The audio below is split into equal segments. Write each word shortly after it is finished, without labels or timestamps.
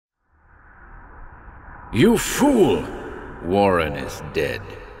You fool! Warren is dead.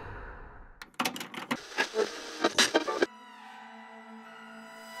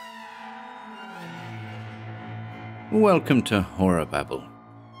 Welcome to HorrorBabble.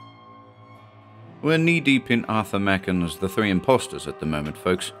 We're knee-deep in Arthur Machen's The Three Impostors at the moment,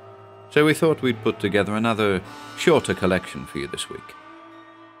 folks, so we thought we'd put together another, shorter collection for you this week.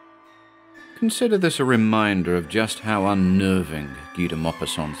 Consider this a reminder of just how unnerving Guy de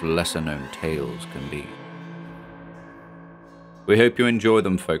Maupassant's lesser-known tales can be. We hope you enjoy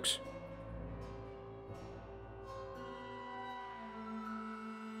them, folks.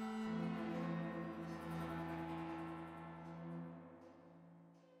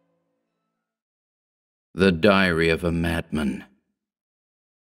 The Diary of a Madman.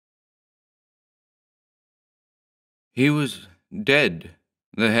 He was dead,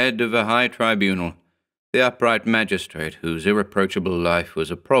 the head of a high tribunal, the upright magistrate whose irreproachable life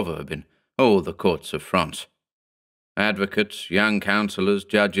was a proverb in all the courts of France. Advocates, young counsellors,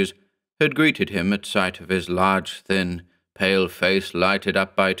 judges had greeted him at sight of his large, thin, pale face lighted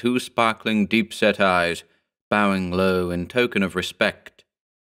up by two sparkling, deep-set eyes, bowing low in token of respect.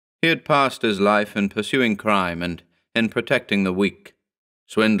 He had passed his life in pursuing crime and in protecting the weak.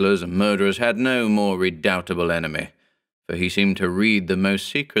 Swindlers and murderers had no more redoubtable enemy, for he seemed to read the most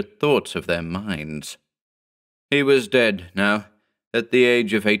secret thoughts of their minds. He was dead now, at the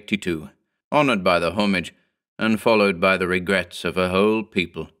age of 82, honoured by the homage and followed by the regrets of a whole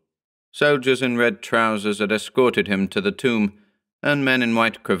people. Soldiers in red trousers had escorted him to the tomb, and men in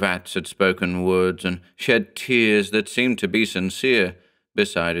white cravats had spoken words and shed tears that seemed to be sincere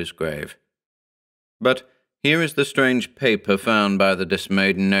beside his grave. But here is the strange paper found by the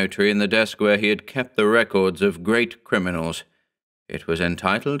dismayed notary in the desk where he had kept the records of great criminals. It was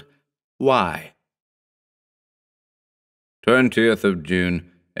entitled, Why? 20th of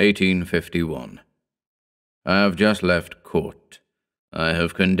June, 1851. I have just left court. I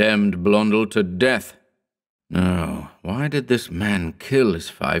have condemned Blondel to death. No, why did this man kill his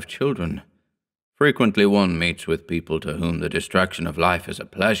 5 children? Frequently one meets with people to whom the destruction of life is a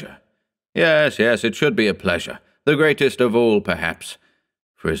pleasure. Yes, it should be a pleasure, the greatest of all, perhaps.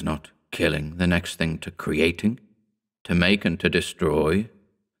 For is not killing the next thing to creating? To make and to destroy?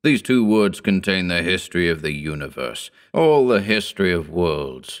 These two words contain the history of the universe, all the history of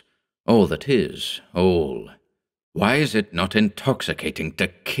worlds, all that is, all. Why is it not intoxicating to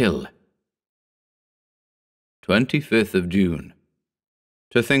kill? 25th of June.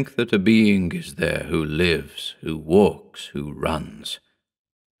 To think that a being is there who lives, who walks, who runs.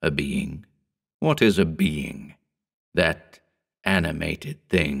 A being? What is a being? That animated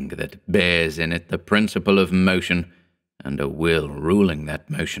thing that bears in it the principle of motion and a will ruling that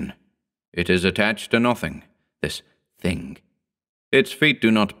motion. It is attached to nothing, this thing. Its feet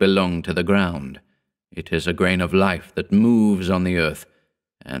do not belong to the ground. It is a grain of life that moves on the earth,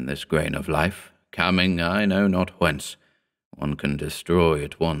 and this grain of life, coming I know not whence, one can destroy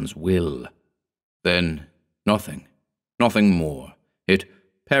at one's will. Then nothing more. It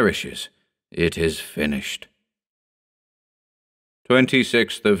perishes. It is finished.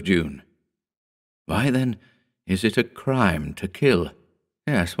 26th of June. Why, then, is it a crime to kill?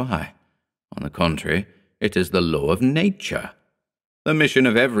 Yes, why? On the contrary, it is the law of nature. The mission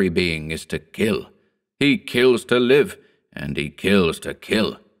of every being is to kill. He kills to live, and he kills to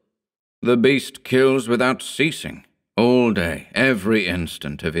kill. The beast kills without ceasing, all day, every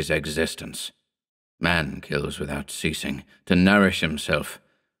instant of his existence. Man kills without ceasing, to nourish himself.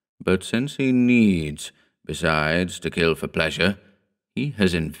 But since he needs, besides, to kill for pleasure, he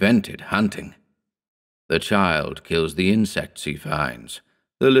has invented hunting. The child kills the insects he finds,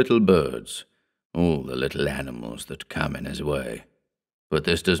 the little birds, all the little animals that come in his way. But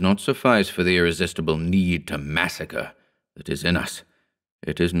this does not suffice for the irresistible need to massacre that is in us.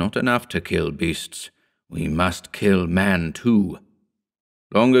 It is not enough to kill beasts. We must kill man too.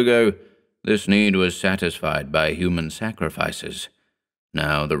 Long ago, this need was satisfied by human sacrifices.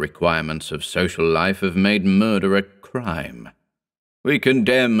 Now the requirements of social life have made murder a crime. We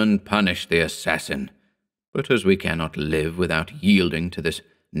condemn and punish the assassin, but as we cannot live without yielding to this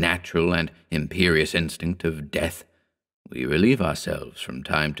natural and imperious instinct of death, we relieve ourselves from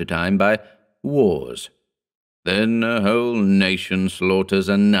time to time by wars. Then a whole nation slaughters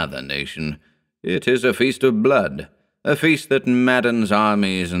another nation. It is a feast of blood, a feast that maddens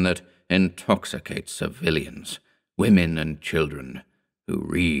armies and that intoxicates civilians, women and children, who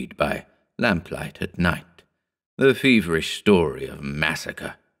read by lamplight at night the feverish story of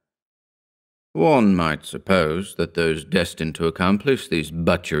massacre. One might suppose that those destined to accomplish these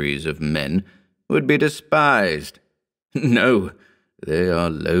butcheries of men would be despised. No, they are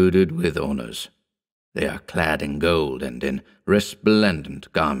loaded with honors. They are clad in gold and in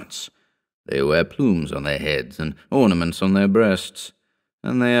resplendent garments. They wear plumes on their heads and ornaments on their breasts,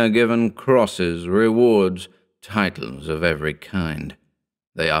 and they are given crosses, rewards, titles of every kind.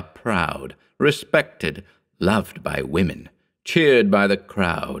 They are proud, respected, loved by women, cheered by the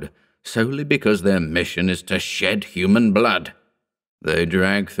crowd, solely because their mission is to shed human blood. They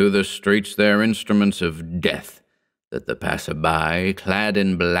drag through the streets their instruments of death, that the passer-by, clad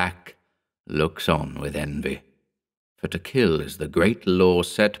in black, looks on with envy. For to kill is the great law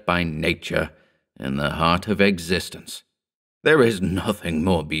set by nature in the heart of existence. There is nothing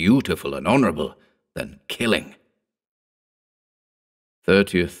more beautiful and honorable than killing.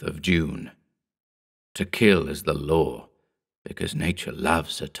 30th of June. To kill is the law, because nature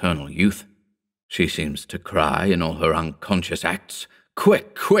loves eternal youth. She seems to cry in all her unconscious acts,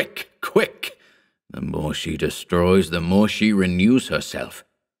 "Quick, quick, quick!" The more she destroys, the more she renews herself.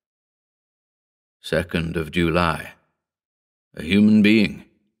 2nd of July. A human being.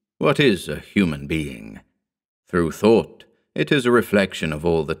 What is a human being? Through thought, it is a reflection of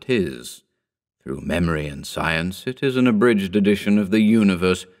all that is. Through memory and science, it is an abridged edition of the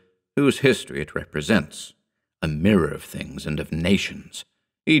universe, whose history it represents, a mirror of things and of nations.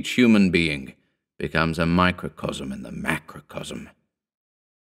 Each human being becomes a microcosm in the macrocosm.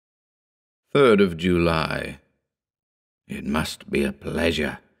 3rd of July. It must be a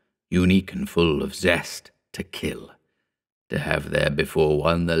pleasure, unique and full of zest, to kill, to have there before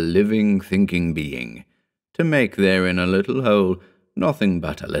one the living, thinking being, to make there in a little hole nothing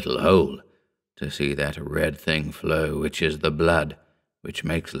but a little hole, to see that red thing flow which is the blood, which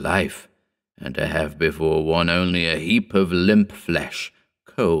makes life, and to have before one only a heap of limp flesh,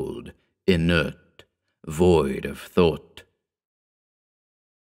 cold, inert, void of thought.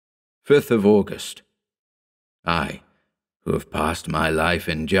 5th of August. I, who have passed my life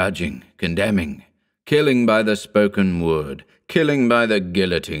in judging, condemning, killing by the spoken word, killing by the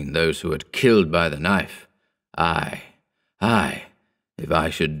guillotine those who had killed by the knife, I, if I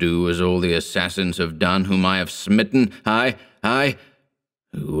should do as all the assassins have done whom I have smitten, I,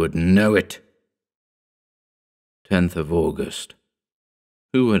 who would know it? 10th of August.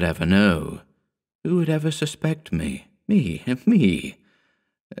 Who would ever know? Who would ever suspect me? Me?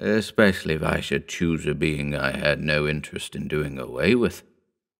 Especially if I should choose a being I had no interest in doing away with.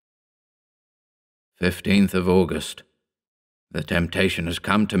 15th of August. The temptation has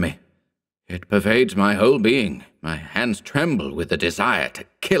come to me. It pervades my whole being. My hands tremble with the desire to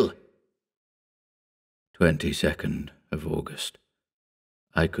kill. 22nd of August.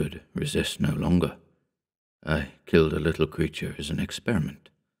 I could resist no longer. I killed a little creature as an experiment,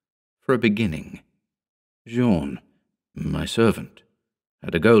 for a beginning. Jean, my servant,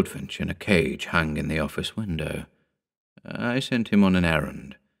 had a goldfinch in a cage hung in the office window. I sent him on an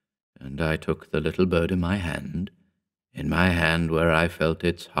errand, and I took the little bird in my hand where I felt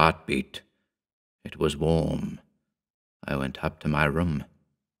its heartbeat. It was warm. I went up to my room.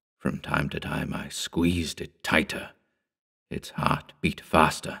 From time to time I squeezed it tighter. Its heart beat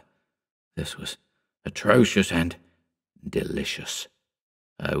faster. This was atrocious and delicious.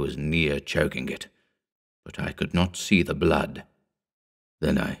 I was near choking it, but I could not see the blood.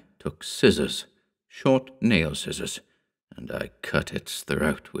 Then I took scissors, short nail scissors, and I cut its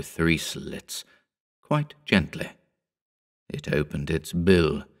throat with 3 slits, quite gently. It opened its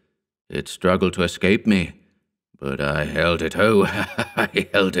bill. It struggled to escape me, but I held it. Oh, I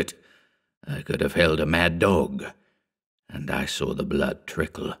held it. I could have held a mad dog, and I saw the blood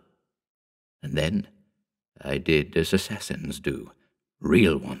trickle. And then I did as assassins do,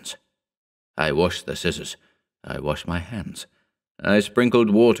 real ones. I washed the scissors. I washed my hands. I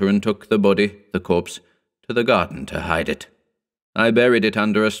sprinkled water and took the body, the corpse, to the garden to hide it. I buried it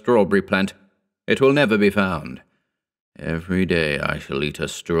under a strawberry plant. It will never be found. Every day I shall eat a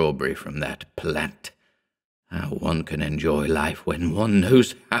strawberry from that plant. How one can enjoy life when one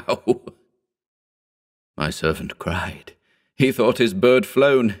knows how. My servant cried. He thought his bird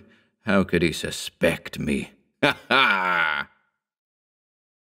flown. How could he suspect me? Ha ha!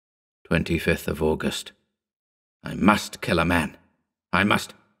 25th of August. I must kill a man. I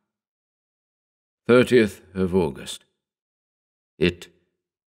must. 30th of August. It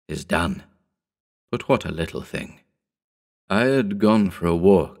is done. But what a little thing. I had gone for a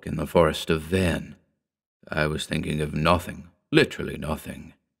walk in the forest of Verne. I was thinking of nothing, literally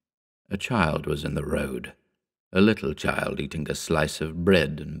nothing. A child was in the road, a little child eating a slice of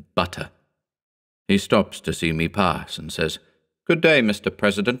bread and butter. He stops to see me pass and says, "Good day, Mr.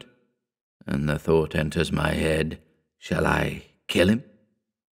 President." And the thought enters my head, shall I kill him?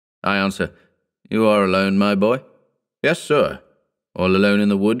 I answer, "You are alone, my boy?" "Yes, sir." "All alone in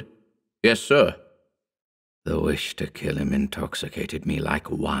the wood?" "Yes, sir." The wish to kill him intoxicated me like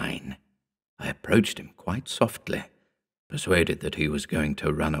wine. I approached him quite softly, persuaded that he was going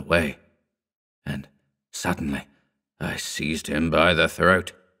to run away. And suddenly, I seized him by the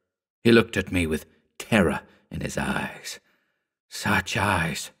throat. He looked at me with terror in his eyes. Such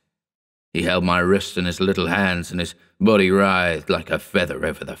eyes! He held my wrist in his little hands, and his body writhed like a feather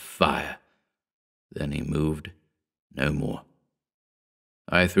over the fire. Then he moved no more.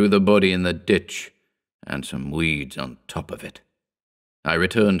 I threw the body in the ditch, and some weeds on top of it. I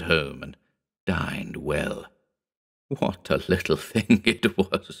returned home and dined well. What a little thing it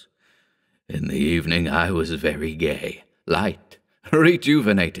was! In the evening I was very gay, light,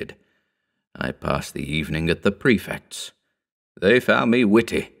 rejuvenated. I passed the evening at the prefect's. They found me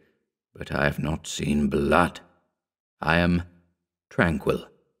witty, but I have not seen blood. I am tranquil.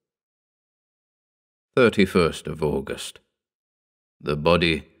 31st of August. The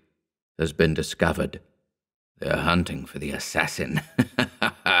body has been discovered. They are hunting for the assassin.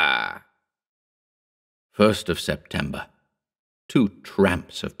 1st of September. 2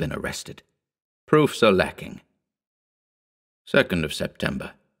 tramps have been arrested. Proofs are lacking. 2nd of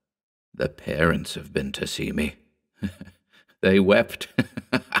September. The parents have been to see me. They wept.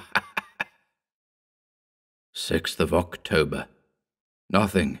 6th of October.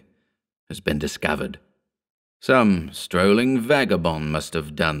 Nothing has been discovered. Some strolling vagabond must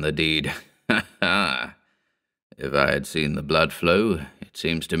have done the deed. If I had seen the blood flow, it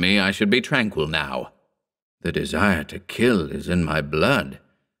seems to me I should be tranquil now. The desire to kill is in my blood.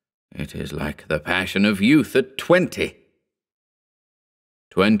 It is like the passion of youth at 20.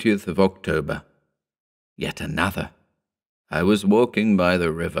 20th of October. Yet another. I was walking by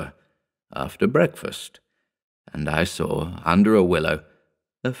the river after breakfast, and I saw, under a willow,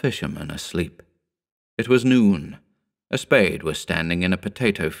 a fisherman asleep. It was noon. A spade was standing in a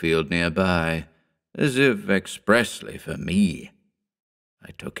potato field nearby, as if expressly for me.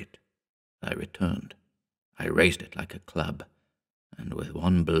 I took it. I returned. I raised it like a club, and with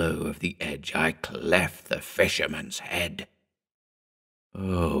one blow of the edge I cleft the fisherman's head.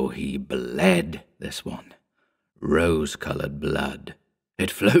 Oh, he bled, this one. Rose-colored blood. It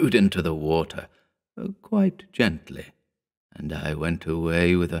flowed into the water, quite gently, and I went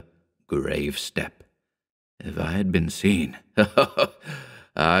away with a grave step. If I had been seen,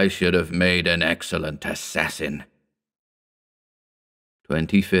 I should have made an excellent assassin.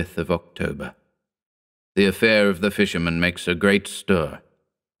 25th of October. The affair of the fisherman makes a great stir.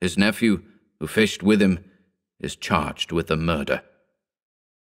 His nephew, who fished with him, is charged with the murder.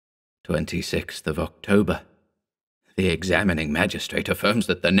 26th of October. The examining magistrate affirms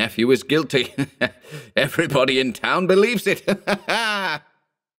that the nephew is guilty. Everybody in town believes it.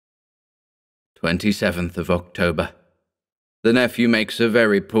 27th of October. The nephew makes a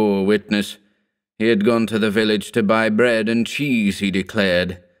very poor witness. He had gone to the village to buy bread and cheese, he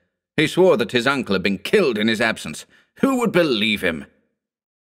declared. He swore that his uncle had been killed in his absence. Who would believe him?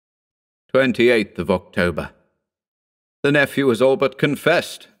 28th of October. The nephew has all but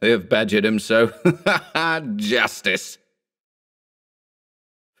confessed. They have badgered him so. Justice.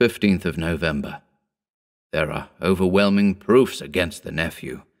 15th of November. There are overwhelming proofs against the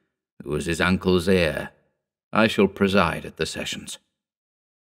nephew, who was his uncle's heir. I shall preside at the sessions.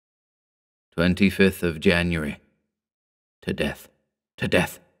 25th of January. To death, to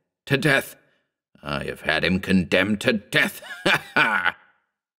death, to death. I have had him condemned to death.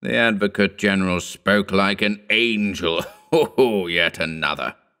 The Advocate General spoke like an angel. Oh, yet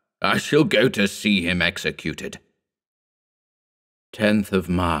another. I shall go to see him executed. 10th of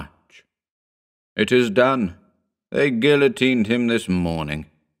March. It is done. They guillotined him this morning.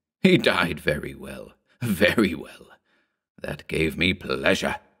 He died very well, very well. That gave me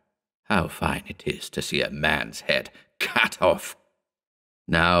pleasure. How fine it is to see a man's head cut off.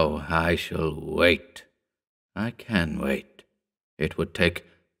 Now I shall wait. I can wait. It would take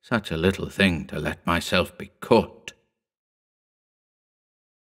such a little thing to let myself be caught.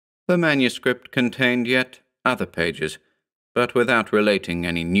 The manuscript contained yet other pages, but without relating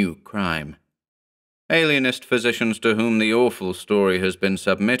any new crime. Alienist physicians to whom the awful story has been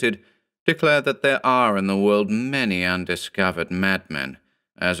submitted declare that there are in the world many undiscovered madmen,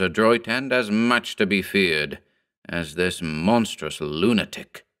 as adroit and as much to be feared as this monstrous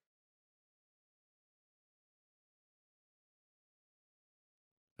lunatic.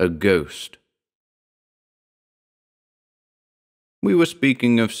 A ghost. We were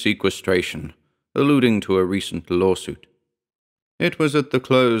speaking of sequestration, alluding to a recent lawsuit. It was at the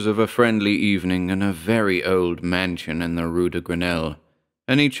close of a friendly evening in a very old mansion in the Rue de Grenelle,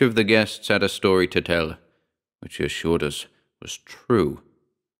 and each of the guests had a story to tell, which he assured us was true.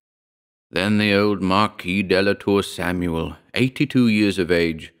 Then the old Marquis de la Tour Samuel, 82 years of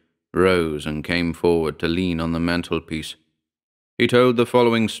age, rose and came forward to lean on the mantelpiece. He told the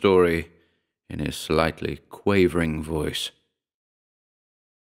following story in his slightly quavering voice.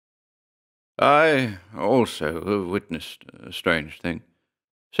 I also have witnessed a strange thing,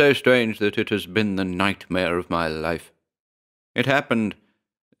 so strange that it has been the nightmare of my life. It happened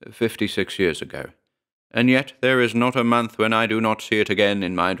 56 years ago, and yet there is not a month when I do not see it again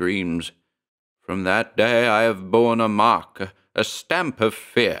in my dreams. From that day I have borne a mark, a stamp of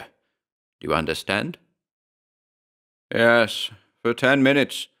fear. Do you understand? Yes, for 10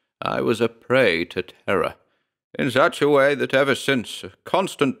 minutes I was a prey to terror, in such a way that ever since a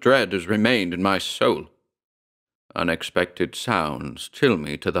constant dread has remained in my soul. Unexpected sounds chill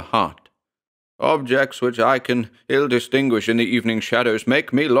me to the heart. Objects which I can ill distinguish in the evening shadows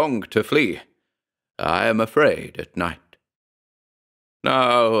make me long to flee. I am afraid at night.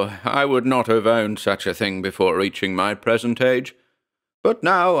 No, I would not have owned such a thing before reaching my present age, but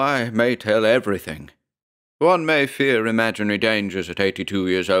now I may tell everything. One may fear imaginary dangers at 82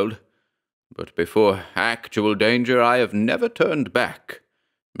 years old, but before actual danger I have never turned back,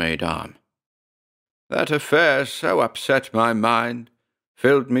 mesdames. That affair so upset my mind,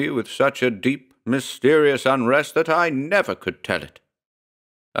 filled me with such a deep, mysterious unrest that I never could tell it.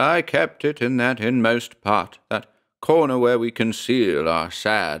 I kept it in that inmost part, that corner where we conceal our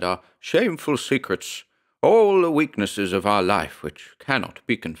sad, our shameful secrets, all the weaknesses of our life which cannot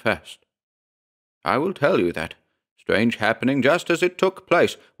be confessed. I will tell you that strange happening just as it took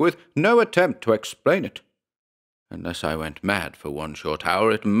place, with no attempt to explain it. Unless I went mad for one short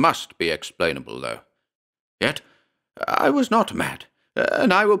hour, it must be explainable, though. Yet I was not mad,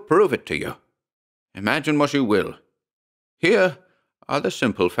 and I will prove it to you. Imagine what you will. Here are the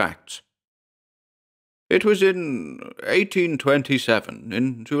simple facts. It was in 1827,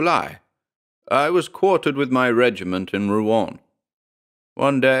 in July. I was quartered with my regiment in Rouen.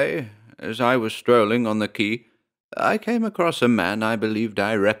 One day, as I was strolling on the quay, I came across a man I believed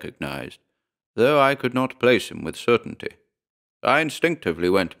I recognized, though I could not place him with certainty. I instinctively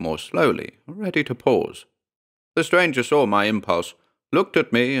went more slowly, ready to pause. The stranger saw my impulse, looked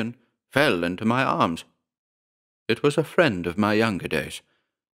at me, and fell into my arms. It was a friend of my younger days,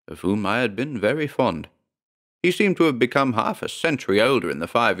 of whom I had been very fond. He seemed to have become half a century older in the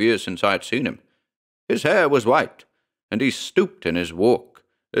 5 years since I had seen him. His hair was white, and he stooped in his walk,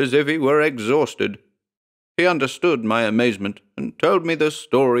 as if he were exhausted. He understood my amazement, and told me the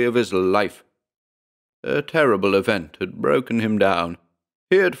story of his life. A terrible event had broken him down.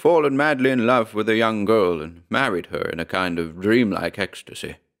 He had fallen madly in love with a young girl, and married her in a kind of dreamlike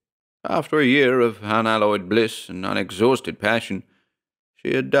ecstasy. After a year of unalloyed bliss and unexhausted passion,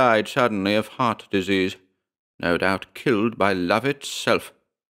 she had died suddenly of heart disease, no doubt killed by love itself.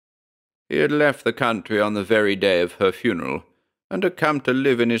 He had left the country on the very day of her funeral, and had come to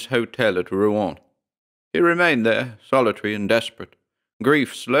live in his hotel at Rouen. He remained there, solitary and desperate,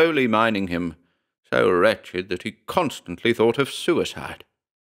 grief slowly mining him, so wretched that he constantly thought of suicide.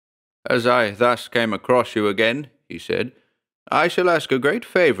 As I thus came across you again, he said, I shall ask a great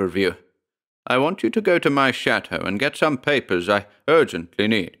favour of you. I want you to go to my chateau and get some papers I urgently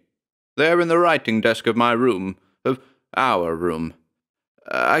need. They are in the writing desk of my room, of our room.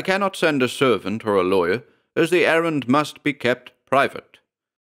 I cannot send a servant or a lawyer, as the errand must be kept private.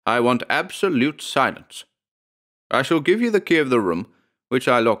 I want absolute silence. I shall give you the key of the room, which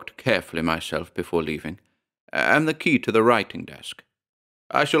I locked carefully myself before leaving, and the key to the writing desk.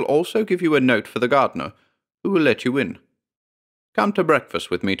 I shall also give you a note for the gardener, who will let you in. Come to breakfast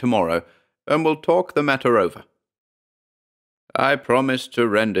with me tomorrow, and we'll talk the matter over. I promised to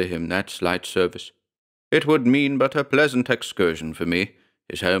render him that slight service. It would mean but a pleasant excursion for me,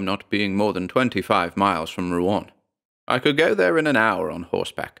 his home not being more than 25 miles from Rouen. I could go there in an hour on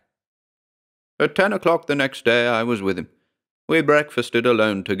horseback. At 10 o'clock the next day I was with him. We breakfasted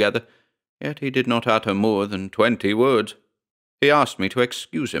alone together, yet he did not utter more than 20 words. He asked me to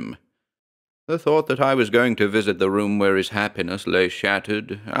excuse him. The thought that I was going to visit the room where his happiness lay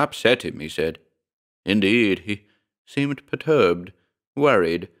shattered upset him, he said. Indeed, he seemed perturbed,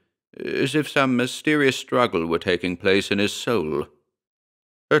 worried, as if some mysterious struggle were taking place in his soul.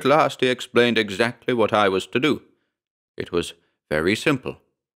 At last he explained exactly what I was to do. It was very simple.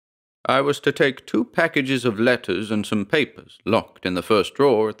 I was to take 2 packages of letters and some papers locked in the first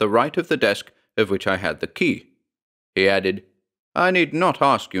drawer at the right of the desk of which I had the key. He added, I need not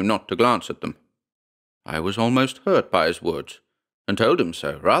ask you not to glance at them. I was almost hurt by his words, and told him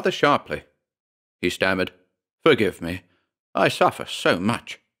so, rather sharply. He stammered, Forgive me, I suffer so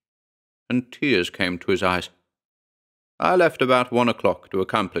much, and tears came to his eyes. I left about 1 o'clock to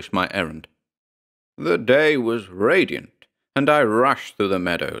accomplish my errand. The day was radiant, and I rushed through the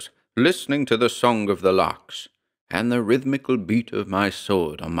meadows, listening to the song of the larks, and the rhythmical beat of my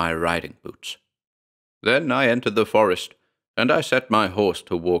sword on my riding boots. Then I entered the forest, and I set my horse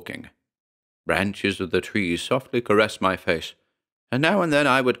to walking. Branches of the trees softly caressed my face, and now and then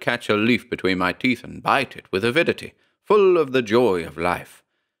I would catch a leaf between my teeth and bite it with avidity, full of the joy of life,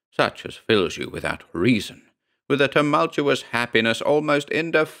 such as fills you without reason, with a tumultuous happiness almost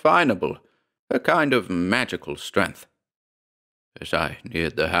indefinable, a kind of magical strength. As I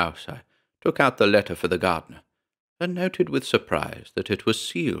neared the house, I took out the letter for the gardener, and noted with surprise that it was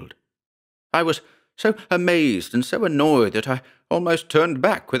sealed. I was so amazed and so annoyed that I almost turned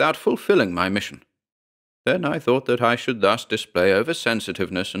back without fulfilling my mission. Then I thought that I should thus display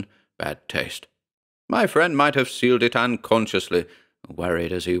over-sensitiveness and bad taste. My friend might have sealed it unconsciously,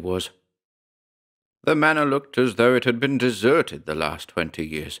 worried as he was. The manor looked as though it had been deserted the last 20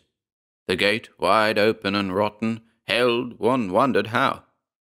 years. The gate, wide open and rotten, held, one wondered how.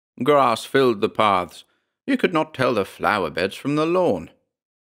 Grass filled the paths. You could not tell the flower-beds from the lawn.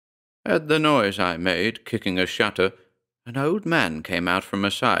 At the noise I made, kicking a shutter, an old man came out from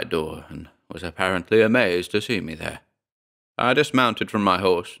a side door and was apparently amazed to see me there. I dismounted from my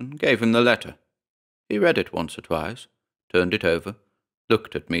horse and gave him the letter. He read it once or twice, turned it over,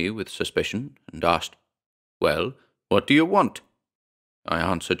 looked at me with suspicion, and asked, "Well, what do you want?" I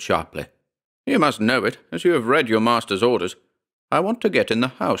answered sharply, "You must know it, as you have read your master's orders. I want to get in the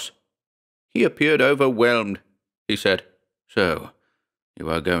house." He appeared overwhelmed. He said, "So, you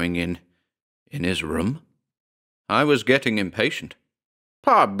are going in his room?" I was getting impatient.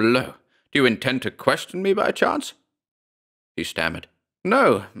 "Parbleu! Do you intend to question me by chance?" He stammered.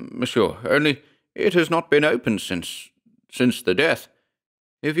 "No, monsieur, only it has not been opened since the death.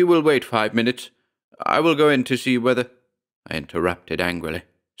 If you will wait 5 minutes, I will go in to see whether—" I interrupted angrily.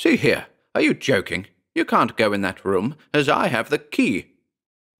 "See here, are you joking? You can't go in that room, as I have the key."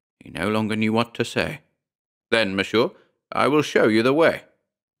 He no longer knew what to say. "Then, monsieur, I will show you the way.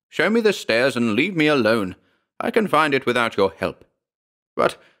 Show me the stairs and leave me alone. I can find it without your help."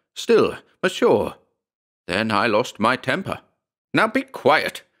 "But still, monsieur—" Then I lost my temper. "Now be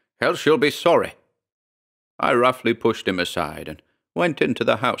quiet, else you'll be sorry." I roughly pushed him aside and went into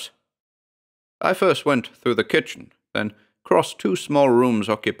the house. I first went through the kitchen, then crossed 2 small rooms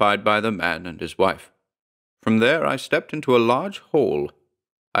occupied by the man and his wife. From there I stepped into a large hall.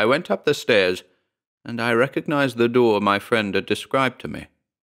 I went up the stairs, and I recognized the door my friend had described to me.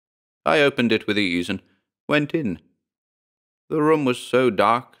 I opened it with ease and went in. The room was so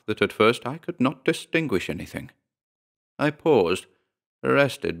dark that at first I could not distinguish anything. I paused,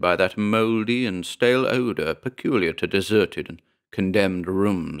 arrested by that mouldy and stale odour peculiar to deserted and condemned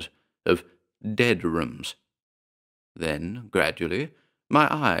rooms, of dead rooms. Then, gradually, my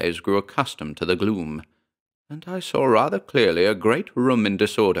eyes grew accustomed to the gloom, and I saw rather clearly a great room in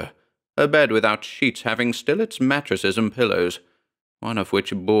disorder, a bed without sheets having still its mattresses and pillows, one of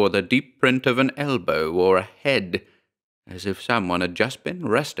which bore the deep print of an elbow or a head, as if someone had just been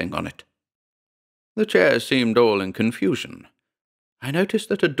resting on it. The chairs seemed all in confusion. I noticed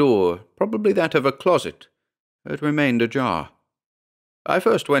that a door, probably that of a closet, had remained ajar. I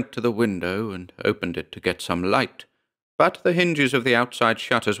first went to the window and opened it to get some light, but the hinges of the outside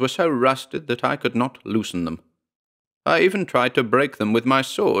shutters were so rusted that I could not loosen them. I even tried to break them with my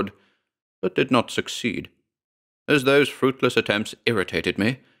sword, but did not succeed. As those fruitless attempts irritated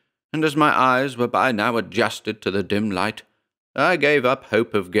me, and as my eyes were by now adjusted to the dim light, I gave up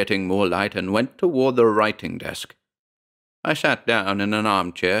hope of getting more light and went toward the writing desk. I sat down in an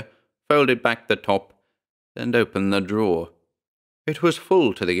armchair, folded back the top, and opened the drawer. It was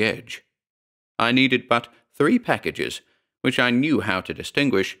full to the edge. I needed but 3 packages, which I knew how to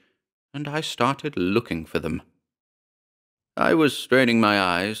distinguish, and I started looking for them. I was straining my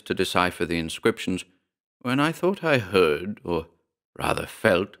eyes to decipher the inscriptions when I thought I heard, or rather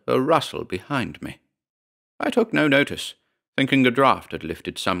felt, a rustle behind me. I took no notice, thinking a draught had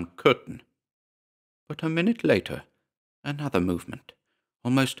lifted some curtain. But a minute later, another movement,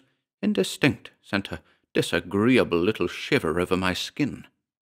 almost indistinct, sent a disagreeable little shiver over my skin.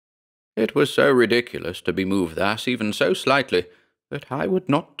 It was so ridiculous to be moved thus, even so slightly, that I would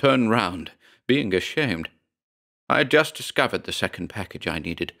not turn round, being ashamed. I had just discovered the 2nd package I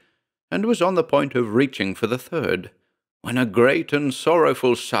needed, and was on the point of reaching for the 3rd, when a great and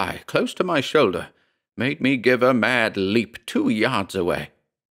sorrowful sigh, close to my shoulder, made me give a mad leap 2 yards away.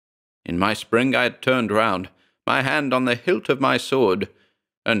 In my spring I had turned round, my hand on the hilt of my sword,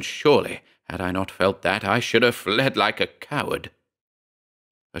 and surely, had I not felt that, I should have fled like a coward.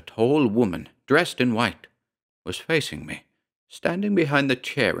 A tall woman, dressed in white, was facing me, standing behind the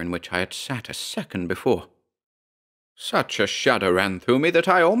chair in which I had sat a second before. Such a shudder ran through me that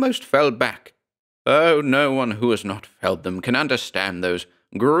I almost fell back. Oh, no one who has not felt them can understand those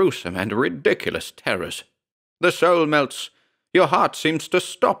gruesome and ridiculous terrors. The soul melts, your heart seems to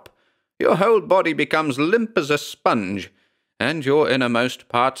stop, your whole body becomes limp as a sponge, and your innermost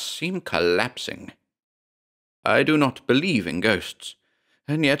parts seem collapsing. I do not believe in ghosts,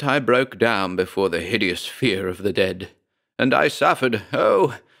 and yet I broke down before the hideous fear of the dead, and I suffered,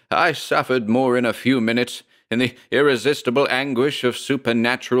 I suffered more in a few minutes, in the irresistible anguish of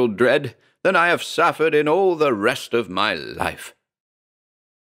supernatural dread, than I have suffered in all the rest of my life.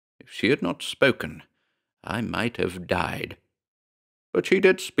 If she had not spoken, I might have died. But she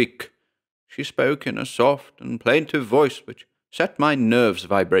did speak. She spoke in a soft and plaintive voice which set my nerves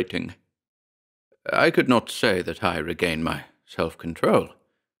vibrating. I could not say that I regained my self-control.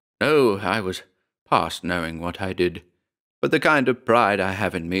 No, I was past knowing what I did. But the kind of pride I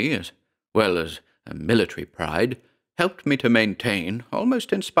have in me, as well as a military pride, helped me to maintain,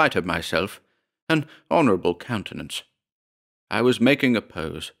 almost in spite of myself, an honourable countenance. I was making a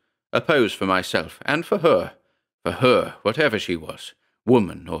pose for myself and for her, whatever she was,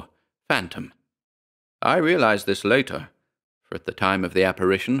 woman or phantom. I realized this later, for at the time of the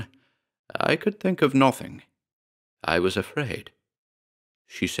apparition, I could think of nothing. I was afraid.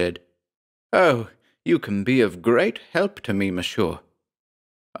 She said, "Oh, you can be of great help to me, monsieur."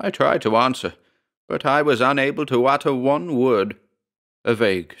 I tried to answer, but I was unable to utter one word. A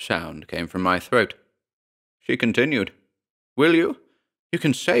vague sound came from my throat. She continued, "Will you? You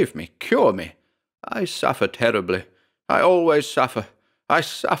can save me, cure me. I suffer terribly. I always suffer. I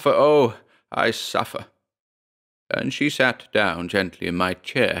suffer, oh, I suffer." And she sat down gently in my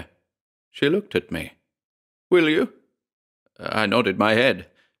chair. She looked at me. "Will you?" I nodded my head,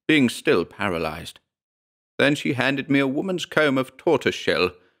 being still paralyzed. Then she handed me a woman's comb of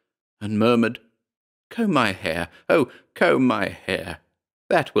tortoise-shell, and murmured, "Comb my hair, oh, comb my hair.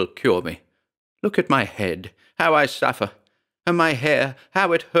 That will cure me. Look at my head, how I suffer, and my hair,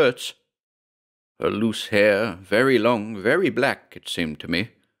 how it hurts." Her loose hair, very long, very black, it seemed to me,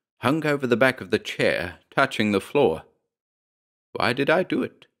 hung over the back of the chair, touching the floor. Why did I do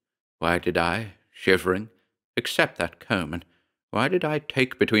it? Why did I, shivering, accept that comb, and why did I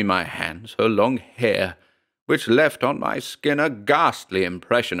take between my hands her long hair, which left on my skin a ghastly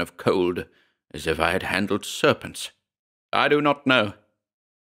impression of cold, as if I had handled serpents? I do not know.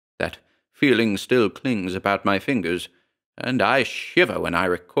 That feeling still clings about my fingers, and I shiver when I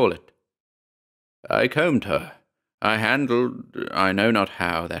recall it. I combed her. I handled, I know not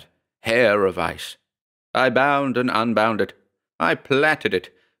how, that hair of ice. I bound and unbound it. I plaited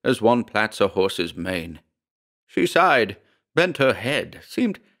it, as one plaits a horse's mane. She sighed, bent her head,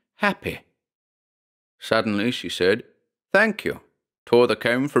 seemed happy. Suddenly she said, "Thank you," tore the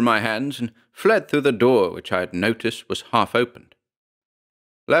comb from my hands, and fled through the door which I had noticed was half opened.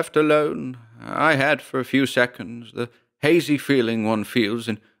 Left alone, I had for a few seconds the hazy feeling one feels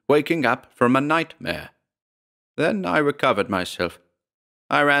in waking up from a nightmare. Then I recovered myself.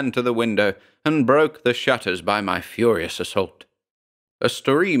 I ran to the window and broke the shutters by my furious assault. A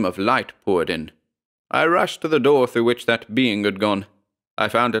stream of light poured in. I rushed to the door through which that being had gone. I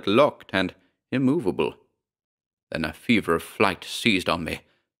found it locked and immovable. Then a fever of flight seized on me.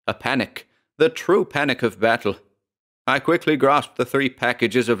 A panic, the true panic of battle. I quickly grasped the 3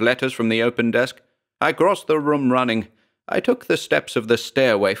 packages of letters from the open desk. I crossed the room running. I took the steps of the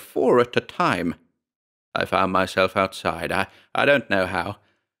stairway 4 at a time. I found myself outside, I don't know how,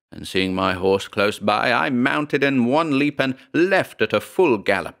 and seeing my horse close by, I mounted in one leap and left at a full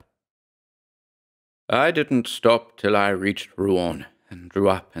gallop. I didn't stop till I reached Rouen and drew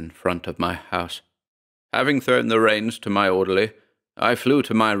up in front of my house. Having thrown the reins to my orderly, I flew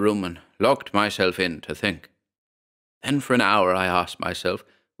to my room and locked myself in to think. Then for an hour I asked myself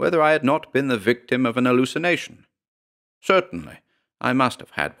whether I had not been the victim of an hallucination. Certainly, I must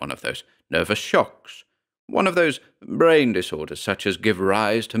have had one of those nervous shocks, one of those brain disorders such as give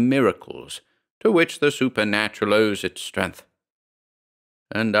rise to miracles, to which the supernatural owes its strength.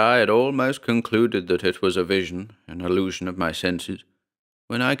 And I had almost concluded that it was a vision, an illusion of my senses,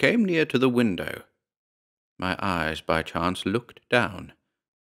 when I came near to the window. My eyes, by chance, looked down.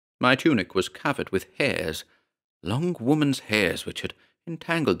 My tunic was covered with hairs, long woman's hairs which had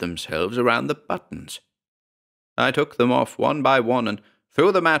entangled themselves around the buttons. I took them off one by one and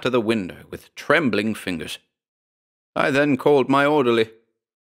threw them out of the window with trembling fingers. I then called my orderly.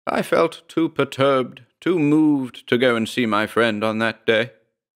 I felt too perturbed, too moved to go and see my friend on that day.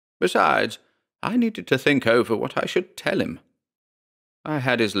 Besides, I needed to think over what I should tell him. I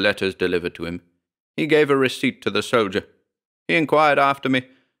had his letters delivered to him. He gave a receipt to the soldier. He inquired after me,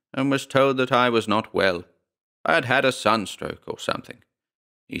 and was told that I was not well. I had had a sunstroke or something.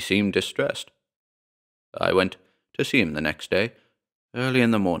 He seemed distressed. I went to see him the next day, early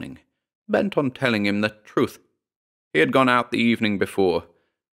in the morning, bent on telling him the truth. He had gone out the evening before,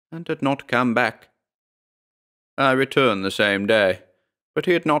 and had not come back. I returned the same day, but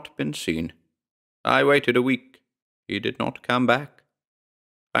he had not been seen. I waited a week. He did not come back.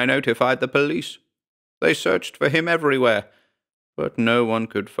 I notified the police. They searched for him everywhere, but no one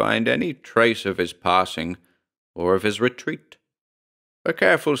could find any trace of his passing or of his retreat. A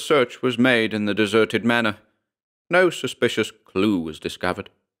careful search was made in the deserted manor. No suspicious clue was discovered.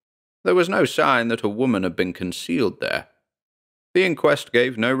 There was no sign that a woman had been concealed there. The inquest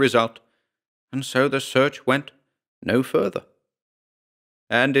gave no result, and so the search went no further.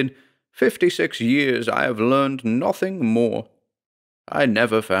 And in 56 years I have learned nothing more. I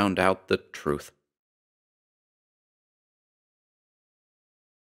never found out the truth.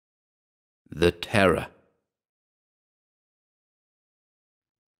 The Terror.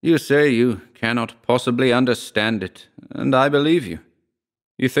 You say you cannot possibly understand it, and I believe you.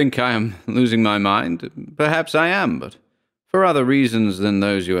 You think I am losing my mind? Perhaps I am, but for other reasons than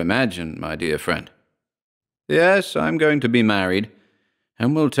those you imagine, my dear friend. Yes, I'm going to be married,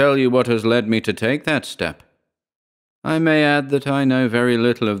 and will tell you what has led me to take that step. I may add that I know very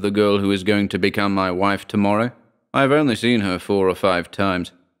little of the girl who is going to become my wife tomorrow. I have only seen her 4 or 5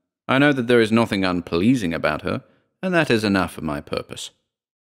 times. I know that there is nothing unpleasing about her, and that is enough for my purpose.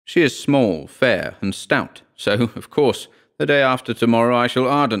 She is small, fair, and stout, so, of course, the day after tomorrow I shall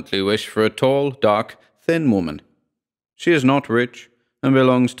ardently wish for a tall, dark, thin woman. She is not rich, and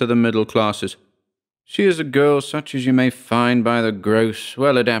belongs to the middle classes. She is a girl such as you may find by the gross,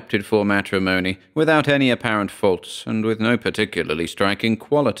 well adapted for matrimony, without any apparent faults, and with no particularly striking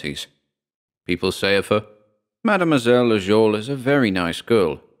qualities. People say of her, Mademoiselle Lejolle is a very nice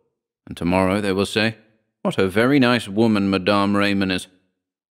girl, and tomorrow they will say, what a very nice woman Madame Raymond is.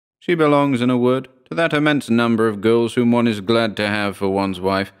 She belongs, in a word, to that immense number of girls whom one is glad to have for one's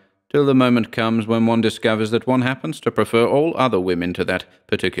wife, till the moment comes when one discovers that one happens to prefer all other women to that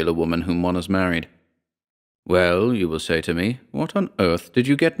particular woman whom one has married. Well, you will say to me, what on earth did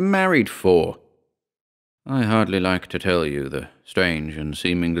you get married for? I hardly like to tell you the strange and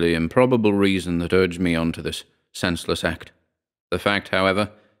seemingly improbable reason that urged me on to this senseless act. The fact, however,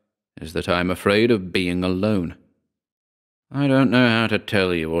 is that I am afraid of being alone. I don't know how to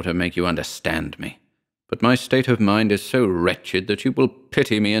tell you or to make you understand me, but my state of mind is so wretched that you will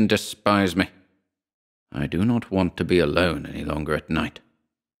pity me and despise me. I do not want to be alone any longer at night.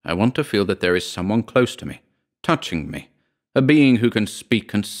 I want to feel that there is someone close to me, touching me, a being who can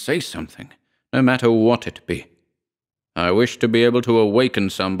speak and say something, no matter what it be. I wish to be able to awaken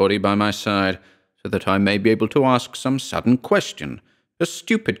somebody by my side, so that I may be able to ask some sudden question, a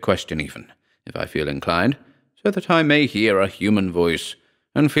stupid question even, if I feel inclined, so that I may hear a human voice,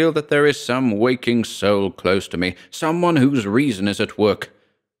 and feel that there is some waking soul close to me, someone whose reason is at work,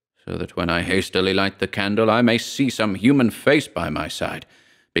 so that when I hastily light the candle I may see some human face by my side,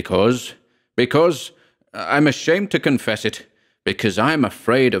 because, I'm ashamed to confess it, because I am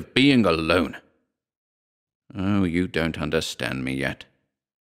afraid of being alone. Oh, you don't understand me yet.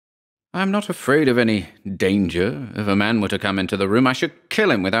 I am not afraid of any danger. If a man were to come into the room, I should kill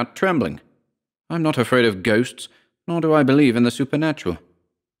him without trembling. I am not afraid of ghosts, nor do I believe in the supernatural.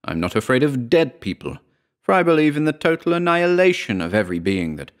 I am not afraid of dead people, for I believe in the total annihilation of every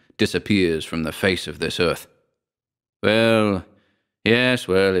being that disappears from the face of this earth. Well, yes,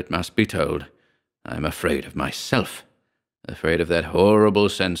 it must be told. I am afraid of myself, afraid of that horrible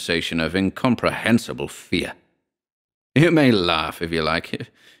sensation of incomprehensible fear. You may laugh if you like.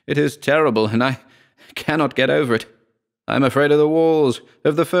 It is terrible, and I cannot get over it. I am afraid of the walls,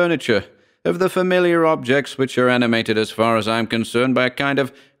 of the furniture, of the familiar objects which are animated as far as I am concerned by a kind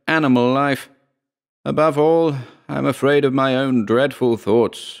of animal life. Above all, I am afraid of my own dreadful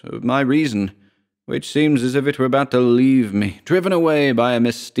thoughts, of my reason, which seems as if it were about to leave me, driven away by a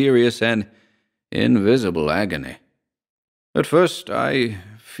mysterious and invisible agony. At first I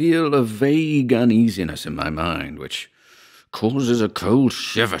feel a vague uneasiness in my mind, which causes a cold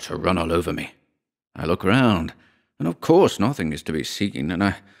shiver to run all over me. I look round, and of course nothing is to be seen, and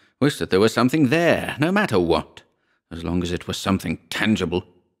I wish that there was something there, no matter what, as long as it was something tangible.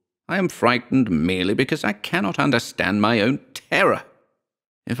 I am frightened merely because I cannot understand my own terror.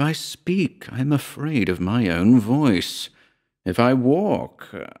 If I speak, I am afraid of my own voice. If I walk,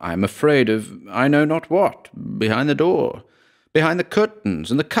 I am afraid of I know not what, behind the door, behind the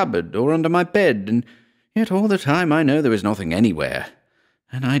curtains, in the cupboard, or under my bed, and yet all the time I know there is nothing anywhere,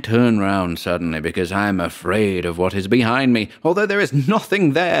 and I turn round suddenly because I am afraid of what is behind me, although there is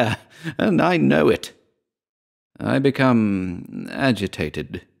nothing there, and I know it. I become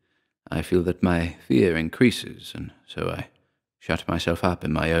agitated. I feel that my fear increases, and so I shut myself up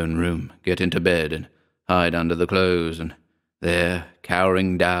in my own room, get into bed, and hide under the clothes, and there,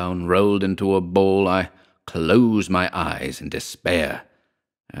 cowering down, rolled into a ball, I close my eyes in despair,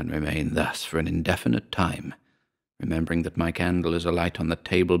 and remain thus for an indefinite time, remembering that my candle is alight on the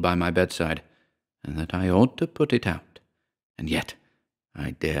table by my bedside, and that I ought to put it out, and yet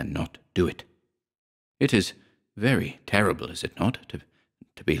I dare not do it. It is very terrible, is it not,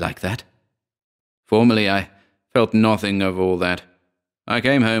 to be like that? Formerly I felt nothing of all that. I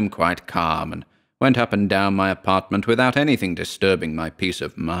came home quite calm, and went up and down my apartment without anything disturbing my peace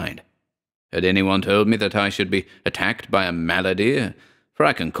of mind. Had anyone told me that I should be attacked by a malady, for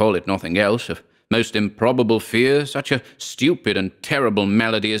I can call it nothing else, of most improbable fear, such a stupid and terrible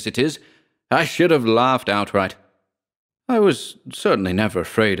malady as it is, I should have laughed outright. I was certainly never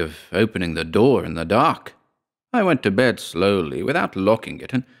afraid of opening the door in the dark. I went to bed slowly, without locking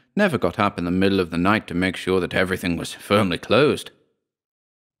it, and never got up in the middle of the night to make sure that everything was firmly closed.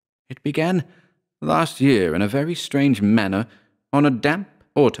 It began last year in a very strange manner on a damp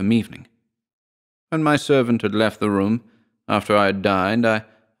autumn evening. When my servant had left the room, after I had dined, I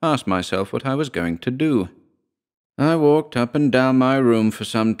asked myself what I was going to do. I walked up and down my room for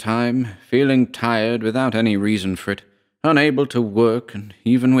some time, feeling tired without any reason for it, unable to work, and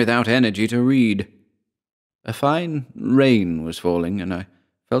even without energy to read. A fine rain was falling, and I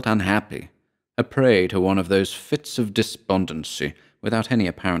felt unhappy, a prey to one of those fits of despondency without any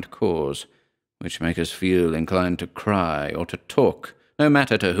apparent cause, which make us feel inclined to cry or to talk, no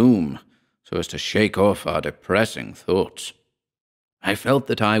matter to whom, so as to shake off our depressing thoughts. I felt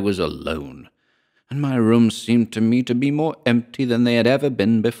that I was alone, and my rooms seemed to me to be more empty than they had ever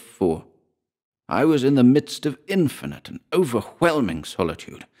been before. I was in the midst of infinite and overwhelming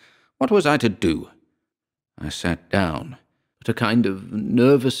solitude. What was I to do? I sat down, but a kind of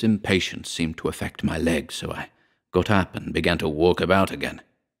nervous impatience seemed to affect my legs, so I got up and began to walk about again.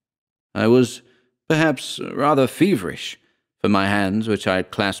 I was perhaps rather feverish, for my hands, which I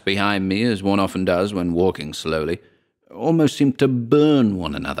had clasped behind me as one often does when walking slowly, almost seemed to burn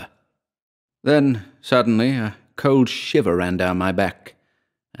one another. Then, suddenly, a cold shiver ran down my back,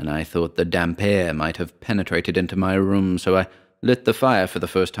 and I thought the damp air might have penetrated into my room, so I lit the fire for the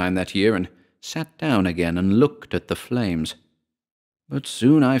first time that year and sat down again and looked at the flames. But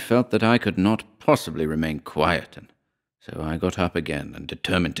soon I felt that I could not possibly remain quiet, and so I got up again and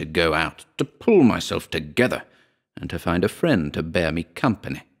determined to go out, to pull myself together, and to find a friend to bear me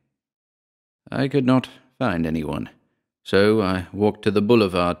company. I could not find anyone, so I walked to the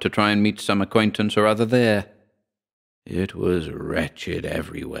boulevard to try and meet some acquaintance or other there. It was wretched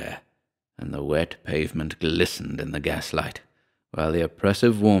everywhere, and the wet pavement glistened in the gaslight, while the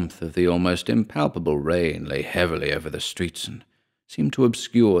oppressive warmth of the almost impalpable rain lay heavily over the streets and seemed to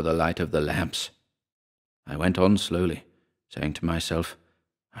obscure the light of the lamps. I went on slowly, saying to myself,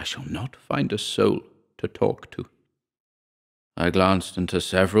 I shall not find a soul to talk to. I glanced into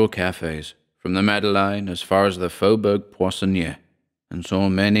several cafes, from the Madeleine as far as the Faubourg Poissonnier, and saw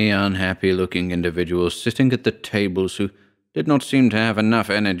many unhappy-looking individuals sitting at the tables who did not seem to have enough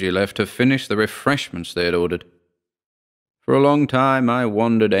energy left to finish the refreshments they had ordered. For a long time I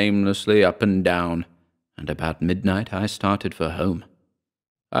wandered aimlessly up and down, and about midnight I started for home.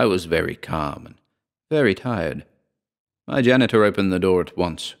 I was very calm and very tired. My janitor opened the door at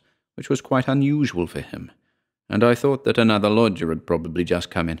once, which was quite unusual for him, and I thought that another lodger had probably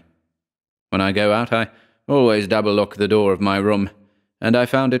just come in. When I go out, I always double-lock the door of my room, and I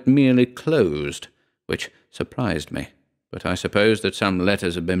found it merely closed, which surprised me, but I suppose that some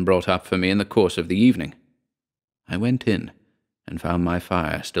letters had been brought up for me in the course of the evening. I went in, and found my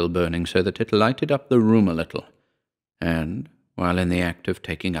fire still burning so that it lighted up the room a little, and, while in the act of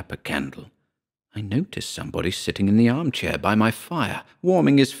taking up a candle, I noticed somebody sitting in the armchair by my fire,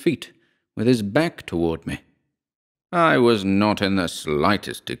 warming his feet, with his back toward me. I was not in the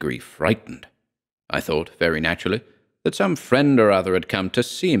slightest degree frightened. I thought, very naturally, that some friend or other had come to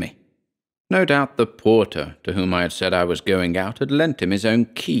see me. No doubt the porter, to whom I had said I was going out, had lent him his own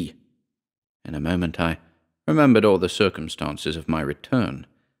key. In a moment I remembered all the circumstances of my return,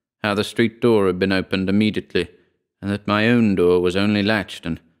 how the street door had been opened immediately, and that my own door was only latched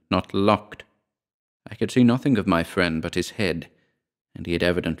and not locked. I could see nothing of my friend but his head, and he had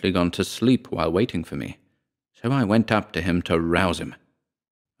evidently gone to sleep while waiting for me, so I went up to him to rouse him.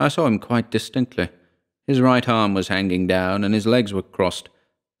 I saw him quite distinctly. His right arm was hanging down, and his legs were crossed.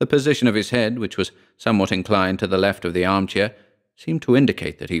 The position of his head, which was somewhat inclined to the left of the armchair, seemed to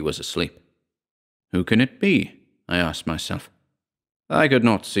indicate that he was asleep. Who can it be? I asked myself. I could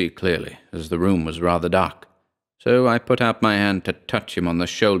not see clearly, as the room was rather dark, so I put out my hand to touch him on the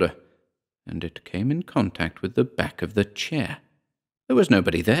shoulder, and it came in contact with the back of the chair. There was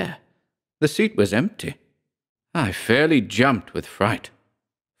nobody there. The seat was empty. I fairly jumped with fright.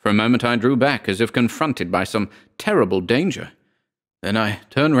 For a moment I drew back as if confronted by some terrible danger. Then I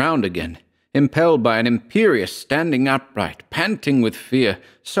turned round again, impelled by an imperious standing upright, panting with fear,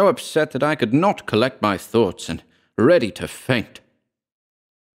 so upset that I could not collect my thoughts and ready to faint.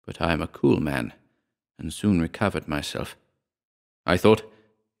 But I am a cool man, and soon recovered myself. I thought,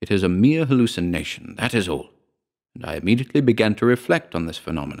 it is a mere hallucination, that is all, and I immediately began to reflect on this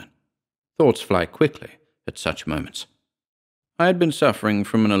phenomenon. Thoughts fly quickly at such moments. I had been suffering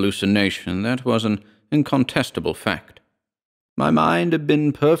from an hallucination, that was an incontestable fact. My mind had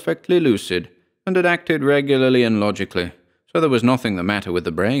been perfectly lucid, and had acted regularly and logically, so there was nothing the matter with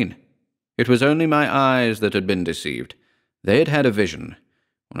the brain. It was only my eyes that had been deceived. They had had a vision,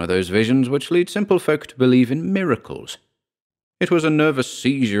 one of those visions which lead simple folk to believe in miracles. It was a nervous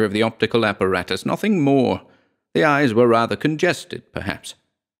seizure of the optical apparatus, nothing more. The eyes were rather congested, perhaps.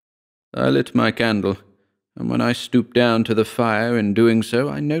 I lit my candle, and when I stooped down to the fire in doing so,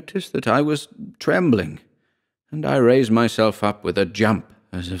 I noticed that I was trembling, and I raised myself up with a jump,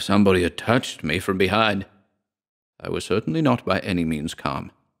 as if somebody had touched me from behind. I was certainly not by any means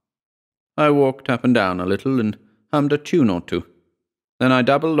calm. I walked up and down a little and hummed a tune or two. Then I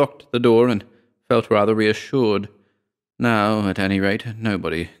double-locked the door and felt rather reassured. Now, at any rate,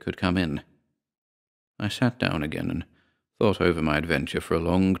 nobody could come in. I sat down again and thought over my adventure for a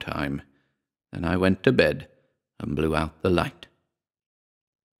long time. Then I went to bed and blew out the light.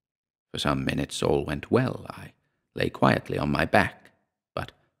 For some minutes all went well. I lay quietly on my back,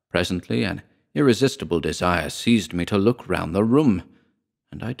 but presently an irresistible desire seized me to look round the room,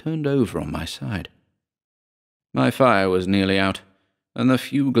 and I turned over on my side. My fire was nearly out, and the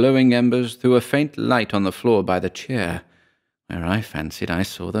few glowing embers threw a faint light on the floor by the chair, where I fancied I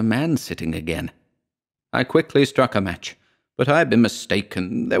saw the man sitting again. I quickly struck a match, but I had been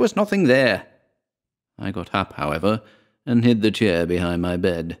mistaken. There was nothing there. I got up, however, and hid the chair behind my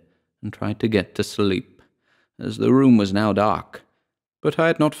bed, and tried to get to sleep, as the room was now dark. But I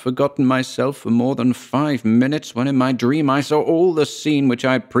had not forgotten myself for more than 5 minutes when in my dream I saw all the scene which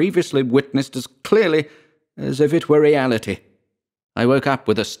I had previously witnessed as clearly as if it were reality. I woke up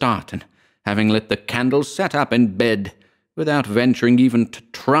with a start, and having lit the candle, sat up in bed, without venturing even to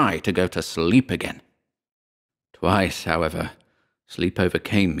try to go to sleep again. Twice, however, sleep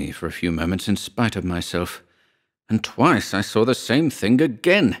overcame me for a few moments in spite of myself, and twice I saw the same thing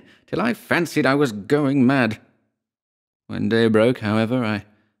again, till I fancied I was going mad. When day broke, however, I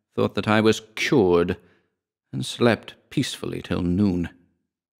thought that I was cured, and slept peacefully till noon.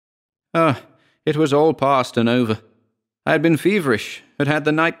 It was all past and over. I had been feverish, had had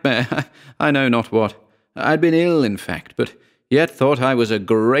the nightmare, I know not what. I had been ill, in fact, but yet thought I was a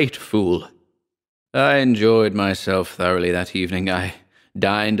great fool. I enjoyed myself thoroughly that evening. I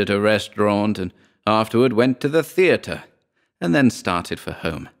dined at a restaurant, and afterward went to the theatre, and then started for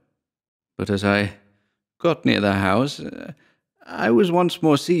home. But as I got near the house, I was once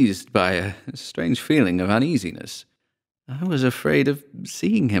more seized by a strange feeling of uneasiness. I was afraid of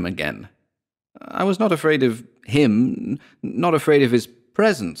seeing him again. I was not afraid of him, not afraid of his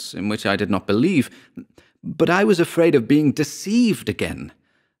presence, in which I did not believe, but I was afraid of being deceived again.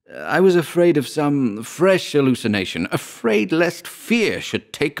 I was afraid of some fresh hallucination, afraid lest fear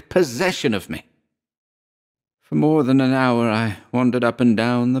should take possession of me. For more than an hour I wandered up and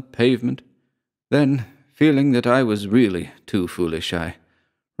down the pavement. Then, feeling that I was really too foolish, I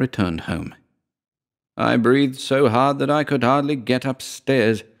returned home. I breathed so hard that I could hardly get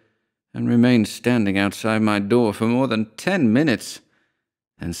upstairs, and remained standing outside my door for more than 10 minutes.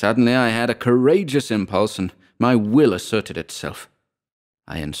 Then suddenly I had a courageous impulse, and my will asserted itself.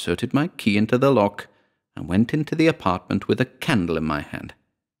 I inserted my key into the lock, and went into the apartment with a candle in my hand.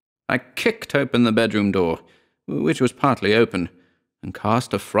 I kicked open the bedroom door, which was partly open, and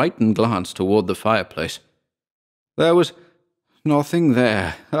cast a frightened glance toward the fireplace. There was nothing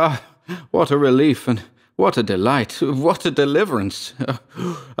there. What a relief, and what a delight, what a deliverance!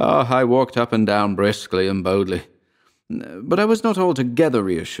 I walked up and down briskly and boldly. But I was not altogether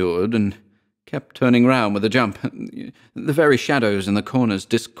reassured, and kept turning round with a jump. The very shadows in the corners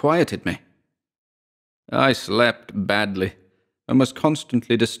disquieted me. I slept badly, and was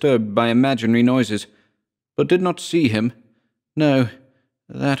constantly disturbed by imaginary noises, but did not see him. No,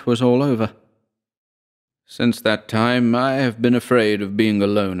 that was all over. Since that time I have been afraid of being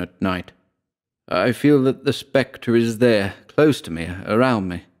alone at night. I feel that the spectre is there, close to me, around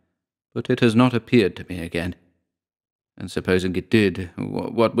me, but it has not appeared to me again. And supposing it did,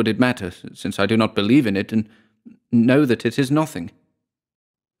 what would it matter, since I do not believe in it and know that it is nothing?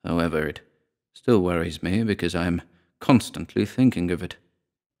 However, it still worries me because I am constantly thinking of it.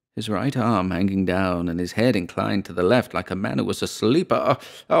 His right arm hanging down and his head inclined to the left like a man who was asleep. Oh,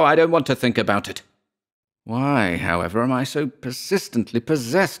 I don't want to think about it. Why, however, am I so persistently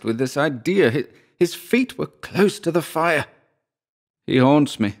possessed with this idea? His feet were close to the fire. He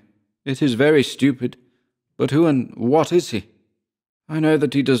haunts me. It is very stupid. But who and what is he? I know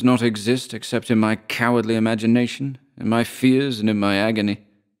that he does not exist except in my cowardly imagination, in my fears and in my agony.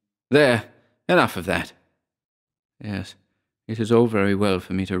 There, enough of that. Yes, it is all very well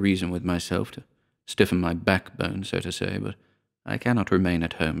for me to reason with myself, to stiffen my backbone, so to say, but I cannot remain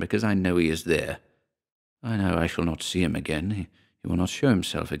at home because I know he is there. I know I shall not see him again. He will not show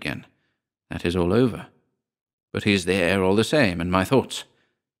himself again. That is all over. But he is there all the same in my thoughts.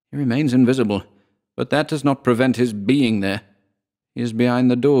 He remains invisible, but that does not prevent his being there. He is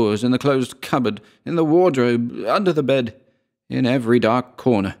behind the doors, in the closed cupboard, in the wardrobe, under the bed, in every dark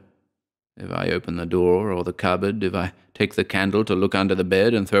corner. If I open the door or the cupboard, if I take the candle to look under the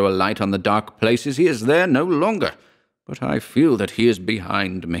bed and throw a light on the dark places, he is there no longer, but I feel that he is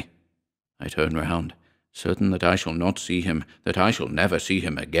behind me. I turn round, certain that I shall not see him, that I shall never see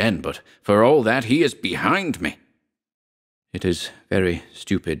him again, but for all that he is behind me. It is very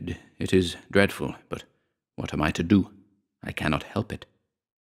stupid, it is dreadful, but what am I to do? I cannot help it.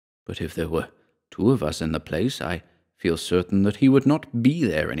 But if there were two of us in the place, I feel certain that he would not be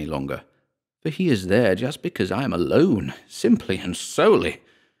there any longer. For he is there just because I am alone, simply and solely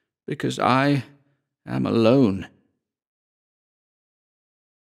because I am alone.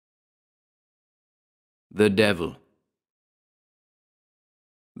 The Devil.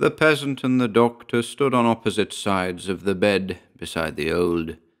 The peasant and the doctor stood on opposite sides of the bed beside the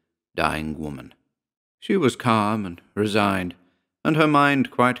old, dying woman. She was calm and resigned, and her mind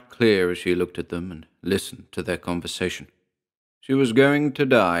quite clear as she looked at them and listened to their conversation. She was going to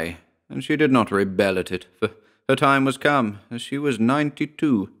die, and she did not rebel at it, for her time was come, as she was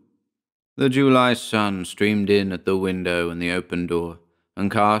 92. The July sun streamed in at the window and the open door,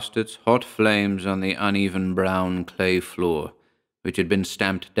 and cast its hot flames on the uneven brown clay floor, which had been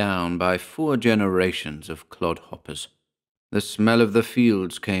stamped down by 4 generations of clodhoppers. The smell of the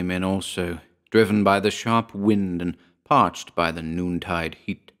fields came in also, driven by the sharp wind and parched by the noontide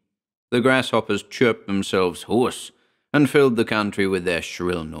heat. The grasshoppers chirped themselves hoarse, and filled the country with their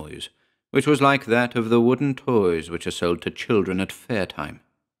shrill noise, which was like that of the wooden toys which are sold to children at fair time.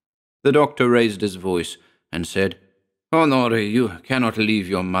 The doctor raised his voice, and said, "Honore, you cannot leave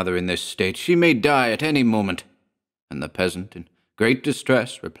your mother in this state. She may die at any moment." And the peasant, in great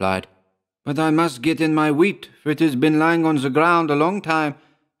distress, replied, "But I must get in my wheat, for it has been lying on the ground a long time,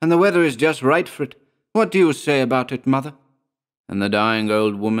 and the weather is just right for it. What do you say about it, mother?" And the dying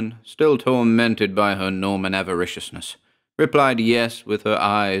old woman, still tormented by her Norman avariciousness, replied yes with her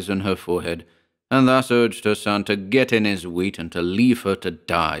eyes and her forehead, and thus urged her son to get in his wheat and to leave her to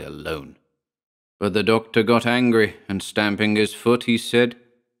die alone. But the doctor got angry, and stamping his foot, he said,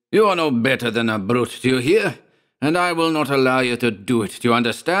 "You are no better than a brute, do you hear? And I will not allow you to do it, do you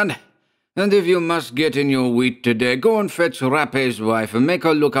understand? And if you must get in your wheat today, go and fetch Rappe's wife and make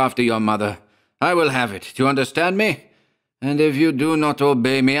her look after your mother. I will have it, do you understand me? And if you do not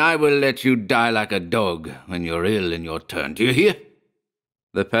obey me, I will let you die like a dog when you're ill in your turn, do you hear?"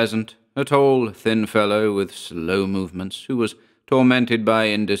 The peasant, a tall, thin fellow with slow movements, who was tormented by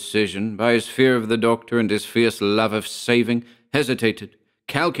indecision, by his fear of the doctor and his fierce love of saving, hesitated,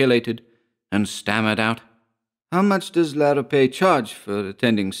 calculated, and stammered out, "How much does La Rappe charge for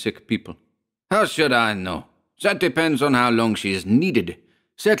attending sick people?" "How should I know? That depends on how long she is needed.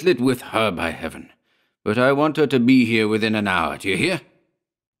 Settle it with her, by heaven. But I want her to be here within an hour, do you hear?"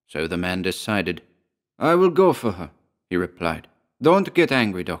 So the man decided. "I will go for her," he replied. "Don't get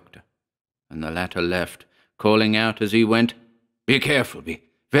angry, doctor." And the latter left, calling out as he went, "Be careful, be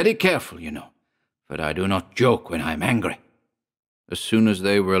very careful, you know, for I do not joke when I am angry." As soon as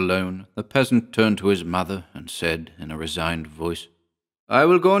they were alone, the peasant turned to his mother and said in a resigned voice, "I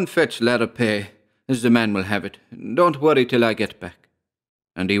will go and fetch La Rappe, as the man will have it. Don't worry till I get back."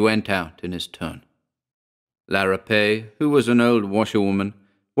 And he went out in his turn. La Rappe, who was an old washerwoman,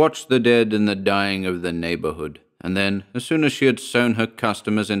 watched the dead and the dying of the neighborhood, and then, as soon as she had sewn her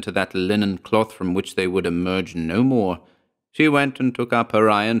customers into that linen cloth from which they would emerge no more, she went and took up her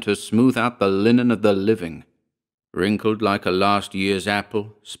iron to smooth out the linen of the living. Wrinkled like a last year's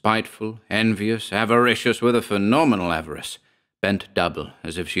apple, spiteful, envious, avaricious with a phenomenal avarice, bent double,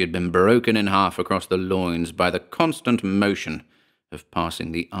 as if she had been broken in half across the loins by the constant motion of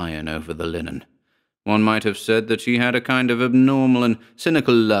passing the iron over the linen. One might have said that she had a kind of abnormal and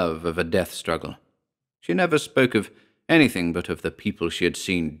cynical love of a death struggle. She never spoke of anything but of the people she had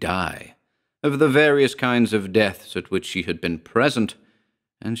seen die, of the various kinds of deaths at which she had been present,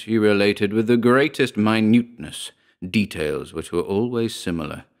 and she related with the greatest minuteness details which were always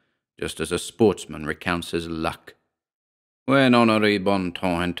similar, just as a sportsman recounts his luck. When Honoré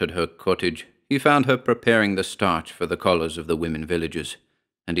Bontemps entered her cottage, he found her preparing the starch for the collars of the women villagers,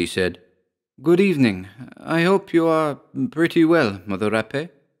 and he said, "Good evening. I hope you are pretty well, Mother Rapet."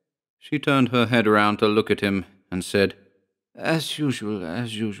 She turned her head round to look at him and said, As usual.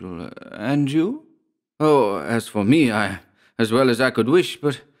 And you?" "Oh, as for me, as well as I could wish,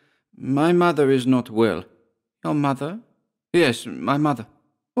 but my mother is not well." "Your mother?" "Yes, my mother."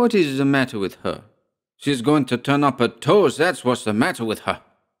 "What is the matter with her?" "She's going to turn up her toes, that's what's the matter with her."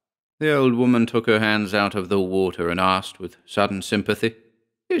 The old woman took her hands out of the water and asked with sudden sympathy,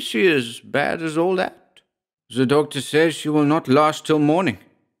 "Is she as bad as all that?" "The doctor says she will not last till morning."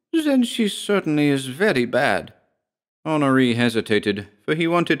 "Then she certainly is very bad." Honoré hesitated, for he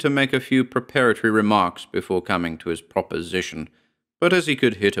wanted to make a few preparatory remarks before coming to his proposition, but as he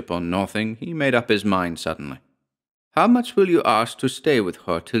could hit upon nothing, he made up his mind suddenly. "How much will you ask to stay with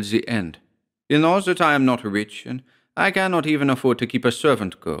her till the end? You know that I am not rich, and I cannot even afford to keep a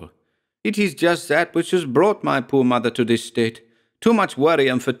servant girl. It is just that which has brought my poor mother to this state. Too much worry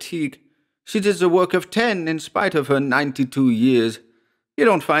and fatigue. She did the work of 10 in spite of her 92 years. You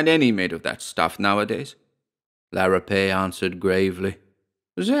don't find any made of that stuff nowadays." La Rapet answered gravely,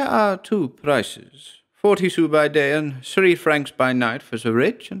 "There are 2 prices, 40 sous by day and 3 francs by night for the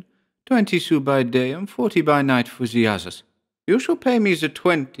rich, and 20 sous by day and 40 by night for the others. You shall pay me the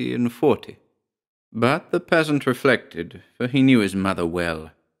 20 and 40. But the peasant reflected, for he knew his mother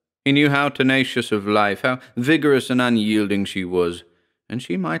well. He knew how tenacious of life, how vigorous and unyielding she was, and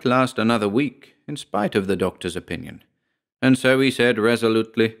she might last another week, in spite of the doctor's opinion. And so he said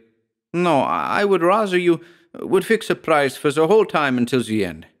resolutely, "No, I would rather you would fix a price for the whole time until the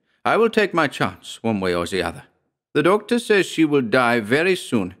end. I will take my chance, one way or the other. The doctor says she will die very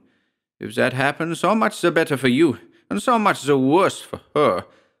soon. If that happens, so much the better for you, and so much the worse for her.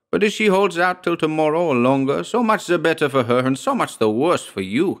 But if she holds out till tomorrow or longer, so much the better for her, and so much the worse for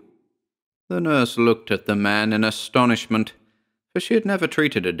you." The nurse looked at the man in astonishment, for she had never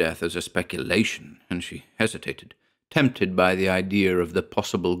treated a death as a speculation, and she hesitated, tempted by the idea of the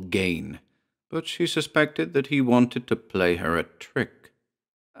possible gain. But she suspected that he wanted to play her a trick.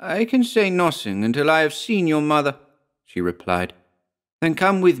 "I can say nothing until I have seen your mother," she replied. "Then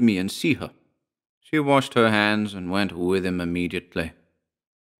come with me and see her." She washed her hands and went with him immediately.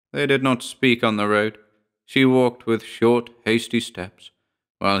 They did not speak on the road. She walked with short, hasty steps,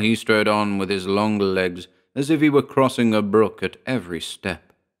 while he strode on with his long legs as if he were crossing a brook at every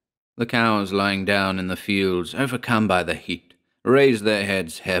step. The cows lying down in the fields, overcome by the heat, raised their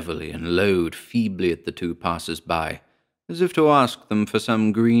heads heavily and lowed feebly at the 2 passers-by, as if to ask them for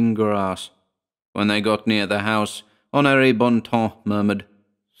some green grass. When they got near the house, Honoré Bontemps murmured,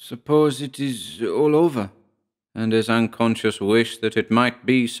 "Suppose it is all over?" and his unconscious wish that it might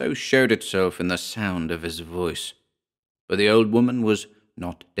be so showed itself in the sound of his voice. But the old woman was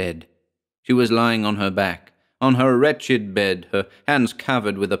not dead. She was lying on her back, on her wretched bed, her hands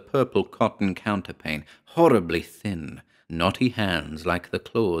covered with a purple cotton counterpane, horribly thin, knotty hands like the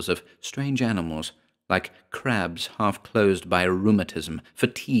claws of strange animals, like crabs half closed by rheumatism,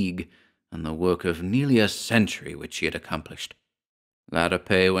 fatigue, and the work of nearly a century which she had accomplished. La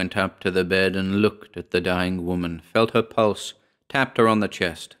Rapet went up to the bed and looked at the dying woman, felt her pulse, tapped her on the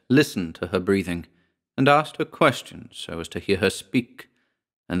chest, listened to her breathing, and asked her questions so as to hear her speak.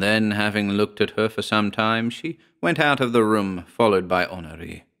 And then, having looked at her for some time, she went out of the room, followed by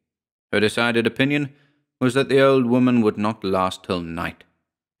Honoré. Her decided opinion was that the old woman would not last till night.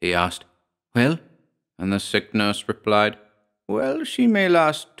 He asked, "Well?" And the sick nurse replied, "Well, she may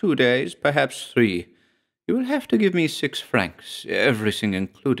last 2 days, perhaps 3. You will have to give me 6 francs, everything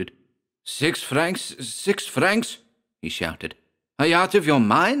included." "6 francs? 6 francs?" he shouted. "Are you out of your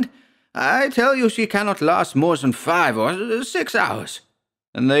mind? I tell you she cannot last more than 5 or 6 hours."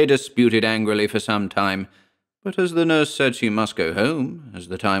 And they disputed angrily for some time, but as the nurse said she must go home, as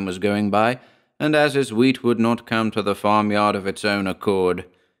the time was going by, and as his wheat would not come to the farmyard of its own accord,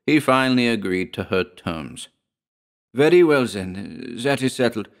 he finally agreed to her terms. "Very well, then, that is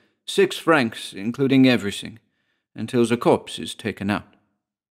settled. 6 francs, including everything, until the corpse is taken out."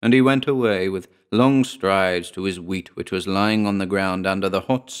 And he went away with long strides to his wheat, which was lying on the ground under the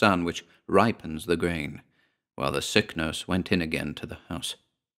hot sun which ripens the grain, while the sick nurse went in again to the house.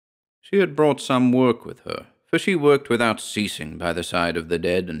 She had brought some work with her, for she worked without ceasing by the side of the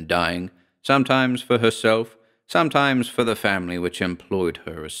dead and dying, sometimes for herself, sometimes for the family which employed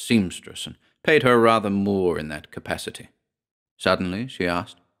her as seamstress and paid her rather more in that capacity. Suddenly she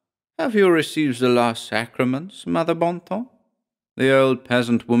asked, "Have you received the last sacraments, Mother Bontemps?" The old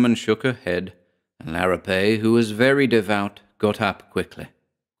peasant woman shook her head, and Larrapet, who was very devout, got up quickly.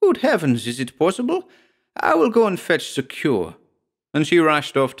 "Good heavens, is it possible? I will go and fetch the cure." And she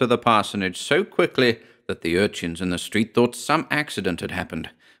rushed off to the parsonage so quickly that the urchins in the street thought some accident had happened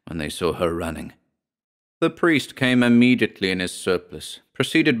when they saw her running. The priest came immediately in his surplice,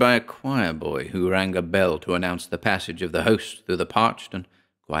 preceded by a choir boy who rang a bell to announce the passage of the host through the parched and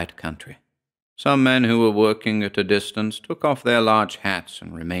quiet country. Some men who were working at a distance took off their large hats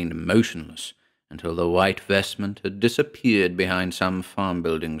and remained motionless until the white vestment had disappeared behind some farm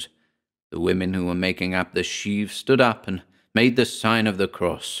buildings. The women who were making up the sheaves stood up and made the sign of the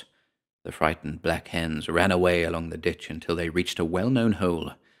cross. The frightened black hens ran away along the ditch until they reached a well-known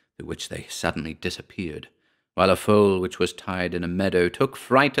hole, through which they suddenly disappeared, while a foal which was tied in a meadow took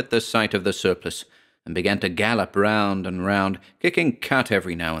fright at the sight of the surplice and began to gallop round and round, kicking cut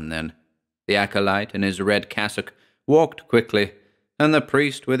every now and then. The acolyte in his red cassock walked quickly, and the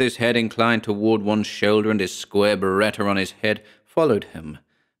priest, with his head inclined toward one shoulder and his square biretta on his head, followed him,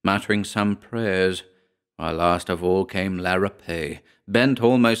 muttering some prayers, while last of all came Larrapet, bent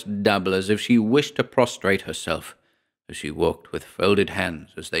almost double as if she wished to prostrate herself, as she walked with folded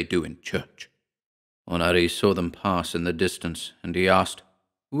hands as they do in church. Honoré saw them pass in the distance, and he asked,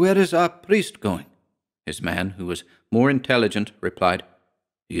 "Where is our priest going?" His man, who was more intelligent, replied,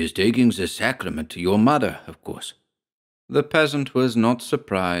 "He is taking the sacrament to your mother, of course." The peasant was not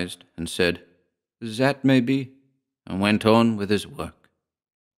surprised, and said, "That may be," and went on with his work.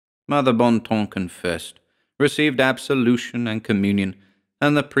 Mother Bontemps confessed, received absolution and communion,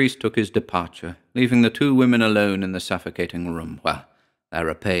 and the priest took his departure, leaving the two women alone in the suffocating room, while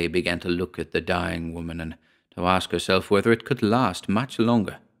Larrapet began to look at the dying woman and to ask herself whether it could last much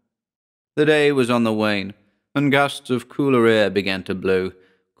longer. The day was on the wane, and gusts of cooler air began to blow,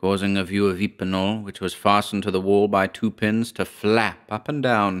 causing a view of Epinal, which was fastened to the wall by 2 pins, to flap up and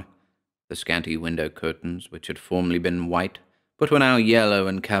down. The scanty window curtains, which had formerly been white, but were now yellow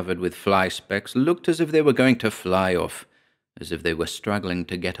and covered with fly specks, looked as if they were going to fly off, as if they were struggling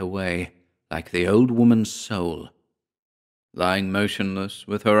to get away, like the old woman's soul. Lying motionless,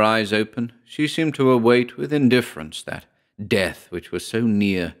 with her eyes open, she seemed to await with indifference that death which was so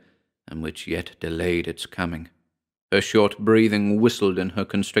near, and which yet delayed its coming. Her short breathing whistled in her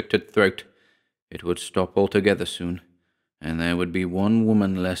constricted throat. It would stop altogether soon, and there would be one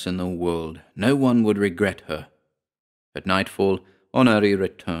woman less in the world. No one would regret her. At nightfall, Honoré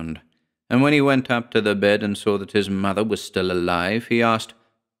returned, and when he went up to the bed and saw that his mother was still alive, he asked,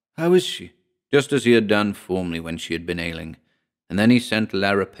 "How is she?" just as he had done formerly when she had been ailing, and then he sent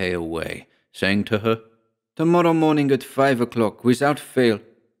Larrapet away, saying to her, "Tomorrow morning at 5 o'clock, without fail,"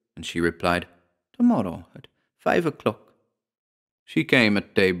 and she replied, "Tomorrow at 5 o'clock." She came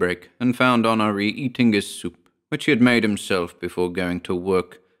at daybreak, and found Honoré eating his soup, which he had made himself before going to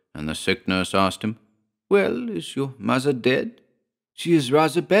work, and the sick nurse asked him, "Well, is your mother dead?" "She is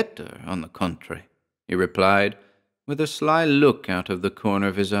rather better, on the contrary," he replied, with a sly look out of the corner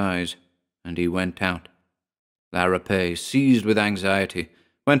of his eyes, and he went out. Larrapet, seized with anxiety,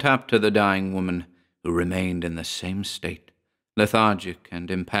 went up to the dying woman, who remained in the same state, lethargic and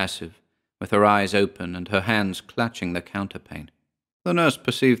impassive, with her eyes open and her hands clutching the counterpane. The nurse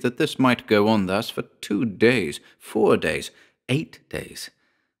perceived that this might go on thus for 2 days, 4 days, 8 days,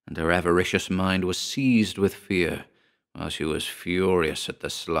 and her avaricious mind was seized with fear, while she was furious at the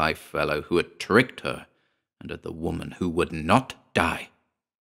sly fellow who had tricked her, and at the woman who would not die.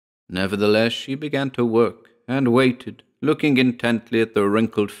 Nevertheless, she began to work, and waited, looking intently at the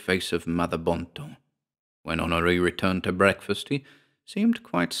wrinkled face of Mother Bontemps. When Honoré returned to breakfast, he seemed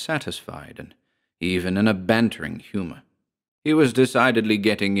quite satisfied, and even in a bantering humour. He was decidedly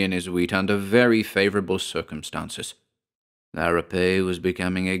getting in his wheat under very favourable circumstances. Larrapet was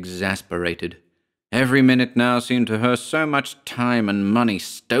becoming exasperated. Every minute now seemed to her so much time and money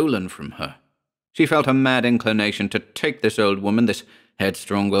stolen from her. She felt a mad inclination to take this old woman, this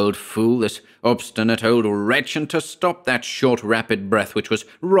headstrong old fool, this obstinate old wretch, and to stop that short, rapid breath which was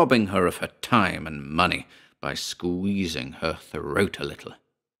robbing her of her time and money by squeezing her throat a little.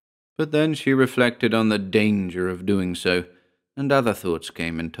 But then she reflected on the danger of doing so, and other thoughts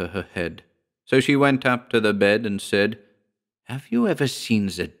came into her head. So she went up to the bed and said, "Have you ever seen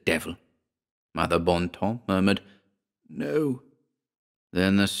the devil?" Mother Bontemps murmured, "No."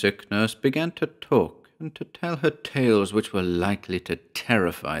 Then the sick nurse began to talk, and to tell her tales which were likely to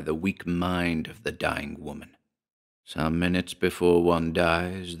terrify the weak mind of the dying woman. "Some minutes before one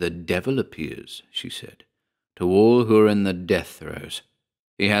dies, the devil appears," she said, "to all who are in the death throes.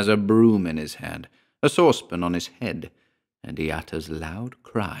 He has a broom in his hand, a saucepan on his head, and he utters loud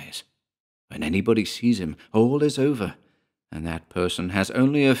cries. When anybody sees him, all is over, and that person has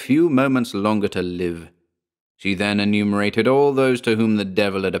only a few moments longer to live." She then enumerated all those to whom the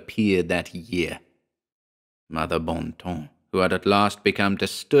devil had appeared that year. Mother Bontemps, who had at last become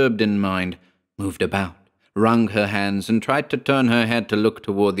disturbed in mind, moved about, wrung her hands, and tried to turn her head to look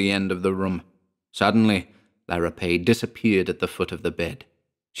toward the end of the room. Suddenly, La Rapet disappeared at the foot of the bed.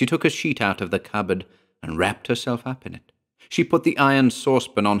 She took a sheet out of the cupboard and wrapped herself up in it. She put the iron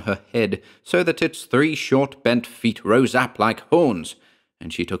saucepan on her head so that its 3 short bent feet rose up like horns,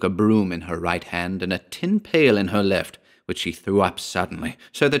 and she took a broom in her right hand and a tin pail in her left, which she threw up suddenly,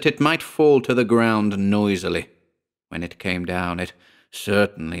 so that it might fall to the ground noisily. When it came down, it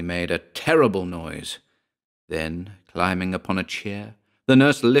certainly made a terrible noise. Then, climbing upon a chair, the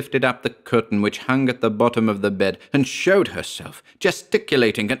nurse lifted up the curtain which hung at the bottom of the bed and showed herself,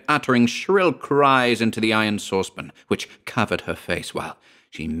 gesticulating and uttering shrill cries into the iron saucepan, which covered her face, while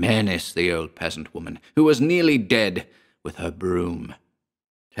she menaced the old peasant woman, who was nearly dead, with her broom.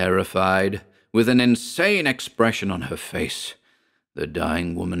 Terrified, with an insane expression on her face, the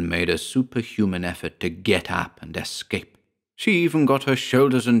dying woman made a superhuman effort to get up and escape. She even got her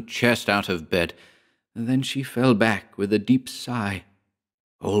shoulders and chest out of bed, and then she fell back with a deep sigh.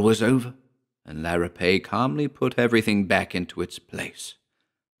 All was over, and La Rapet calmly put everything back into its place.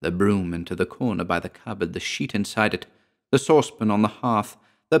 The broom into the corner by the cupboard, the sheet inside it, the saucepan on the hearth,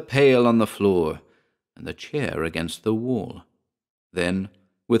 the pail on the floor, and the chair against the wall. Then,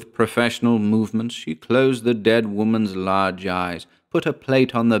 with professional movements, she closed the dead woman's large eyes, put a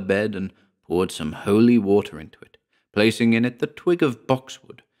plate on the bed, and poured some holy water into it, placing in it the twig of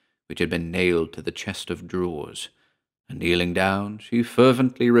boxwood, which had been nailed to the chest of drawers. And kneeling down, she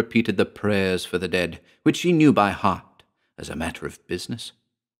fervently repeated the prayers for the dead, which she knew by heart, as a matter of business.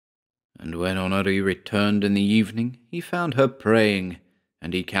 And when Honoré returned in the evening, he found her praying,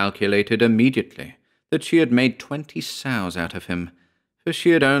 and he calculated immediately that she had made 20 sous out of him, for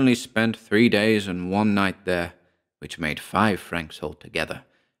she had only spent 3 days and 1 night there, which made 5 francs altogether,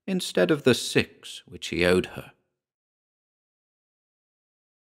 instead of the 6 which he owed her.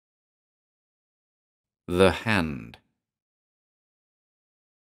 The Hand.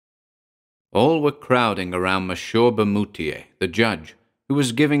 All were crowding around Monsieur Bermutier, the judge, who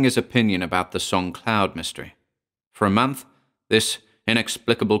was giving his opinion about the Saint Cloud mystery. For a month, this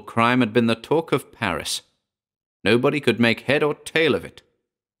inexplicable crime had been the talk of Paris. Nobody could make head or tail of it.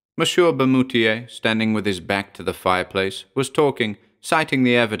 Monsieur Bermutier, standing with his back to the fireplace, was talking, citing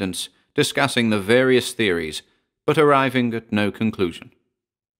the evidence, discussing the various theories, but arriving at no conclusion.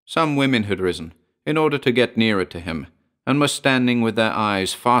 Some women had risen, in order to get nearer to him, and were standing with their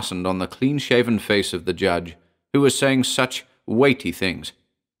eyes fastened on the clean-shaven face of the judge, who was saying such weighty things.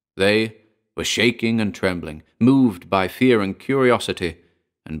 They were shaking and trembling, moved by fear and curiosity,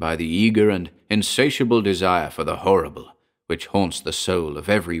 and by the eager and insatiable desire for the horrible, which haunts the soul of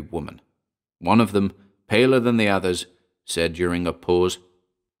every woman. One of them, paler than the others, said during a pause,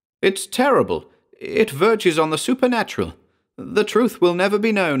 "It's terrible. It verges on the supernatural. The truth will never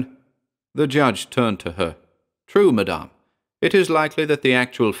be known." The judge turned to her. "True, madame. It is likely that the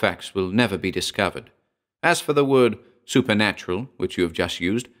actual facts will never be discovered. As for the word supernatural, which you have just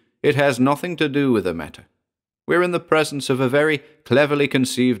used, it has nothing to do with the matter. We're in the presence of a very cleverly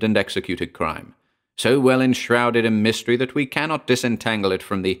conceived and executed crime, so well enshrouded in mystery that we cannot disentangle it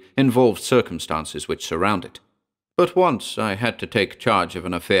from the involved circumstances which surround it. But once I had to take charge of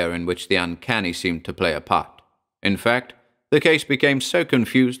an affair in which the uncanny seemed to play a part. In fact, the case became so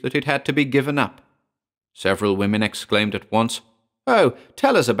confused that it had to be given up. Several women exclaimed at once, "Oh,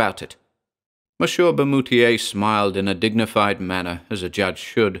 tell us about it." Monsieur Bermutier smiled in a dignified manner, as a judge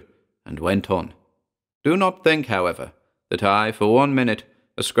should, and went on. "Do not think, however, that I, for 1 minute,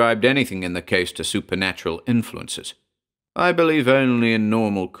 ascribed anything in the case to supernatural influences. I believe only in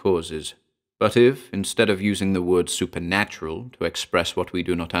normal causes. But if, instead of using the word supernatural to express what we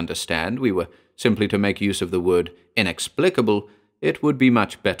do not understand, we were simply to make use of the word inexplicable, it would be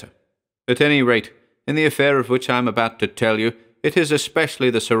much better. At any rate, in the affair of which I am about to tell you, it is especially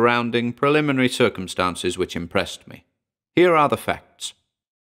the surrounding preliminary circumstances which impressed me. Here are the facts.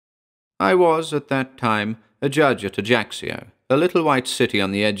 I was, at that time, a judge at Ajaccio, a little white city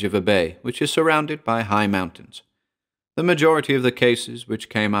on the edge of a bay which is surrounded by high mountains. The majority of the cases which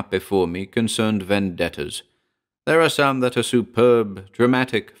came up before me concerned vendettas. There are some that are superb,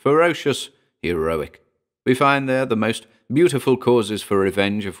 dramatic, ferocious, heroic. We find there the most beautiful causes for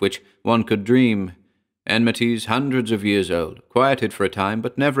revenge of which one could dream. Enmities hundreds of years old, quieted for a time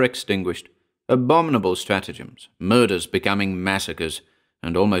but never extinguished. Abominable stratagems, murders becoming massacres,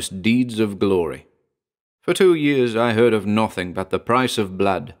 and almost deeds of glory. For 2 years I heard of nothing but the price of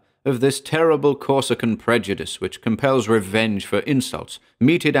blood, of this terrible Corsican prejudice which compels revenge for insults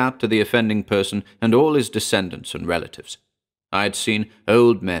meted out to the offending person and all his descendants and relatives. I had seen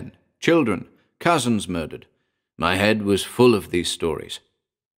old men, children, cousins murdered. My head was full of these stories.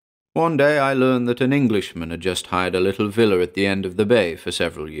 One day I learned that an Englishman had just hired a little villa at the end of the bay for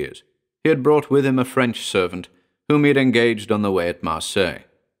several years. He had brought with him a French servant, whom he had engaged on the way at Marseille.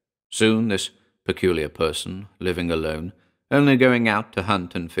 Soon this peculiar person, living alone, only going out to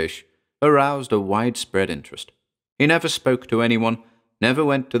hunt and fish, aroused a widespread interest. He never spoke to anyone, never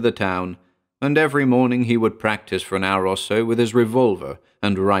went to the town, and every morning he would practice for an hour or so with his revolver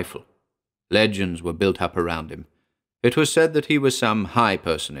and rifle. Legends were built up around him. It was said that he was some high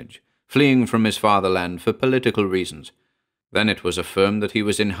personage, fleeing from his fatherland for political reasons. Then it was affirmed that he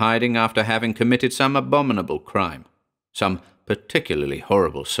was in hiding after having committed some abominable crime. Some particularly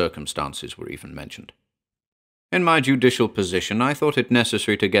horrible circumstances were even mentioned. In my judicial position, I thought it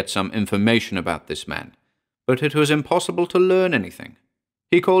necessary to get some information about this man, but it was impossible to learn anything.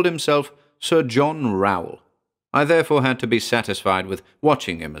 He called himself Sir John Rowell. I therefore had to be satisfied with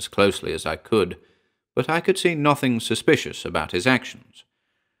watching him as closely as I could, but I could see nothing suspicious about his actions.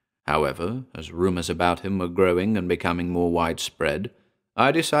 However, as rumors about him were growing and becoming more widespread,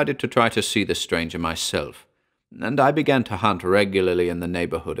 I decided to try to see the stranger myself, and I began to hunt regularly in the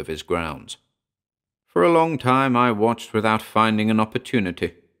neighborhood of his grounds. For a long time I watched without finding an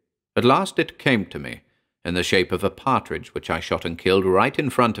opportunity. At last it came to me, in the shape of a partridge which I shot and killed right in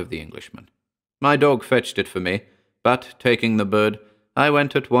front of the Englishman. My dog fetched it for me, but, taking the bird, I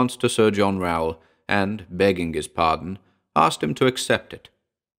went at once to Sir John Rowell, and, begging his pardon, asked him to accept it.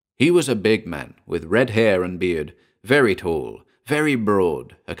 He was a big man, with red hair and beard, very tall, very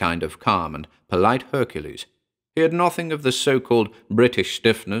broad, a kind of calm and polite Hercules. He had nothing of the so-called British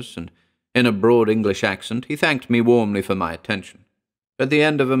stiffness, and in a broad English accent he thanked me warmly for my attention. At the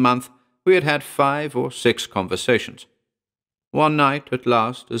end of a month we had had 5 or 6 conversations. One night, at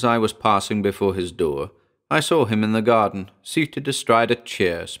last, as I was passing before his door, I saw him in the garden, seated astride a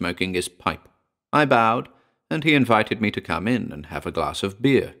chair, smoking his pipe. I bowed, and he invited me to come in and have a glass of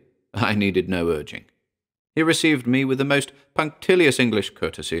beer. I needed no urging. He received me with the most punctilious English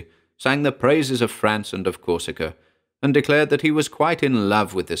courtesy, sang the praises of France and of Corsica, and declared that he was quite in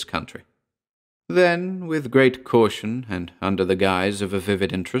love with this country. Then, with great caution, and under the guise of a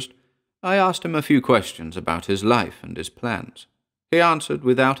vivid interest, I asked him a few questions about his life and his plans. He answered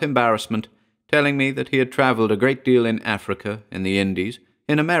without embarrassment, telling me that he had travelled a great deal in Africa, in the Indies,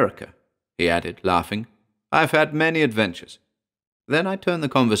 in America. He added, laughing, "I've had many adventures." Then I turned the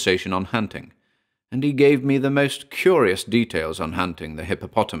conversation on hunting, and he gave me the most curious details on hunting the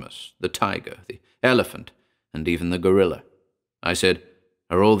hippopotamus, the tiger, the elephant, and even the gorilla. I said,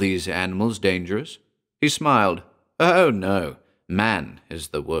 "Are all these animals dangerous?" He smiled. "Oh, no, man is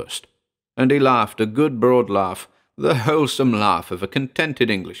the worst." And he laughed, a good broad laugh, the wholesome laugh of a contented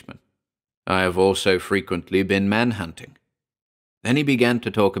Englishman. I have also frequently been man-hunting. Then he began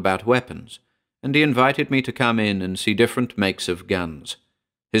to talk about weapons, and he invited me to come in and see different makes of guns.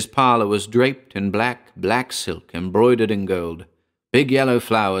 His parlour was draped in black silk embroidered in gold. Big yellow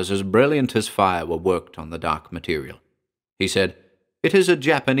flowers as brilliant as fire were worked on the dark material. He said, "It is a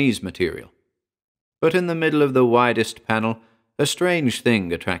Japanese material." But in the middle of the widest panel, a strange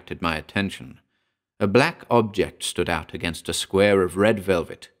thing attracted my attention. A black object stood out against a square of red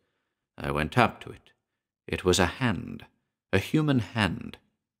velvet. I went up to it. It was a hand, a human hand.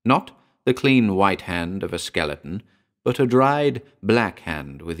 Not the clean white hand of a skeleton, but a dried black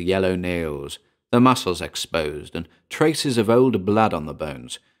hand with yellow nails, the muscles exposed, and traces of old blood on the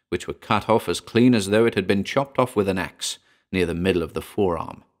bones, which were cut off as clean as though it had been chopped off with an axe, near the middle of the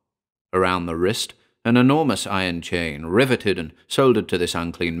forearm. Around the wrist, an enormous iron chain, riveted and soldered to this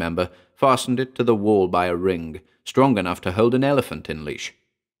unclean member, fastened it to the wall by a ring, strong enough to hold an elephant in leash.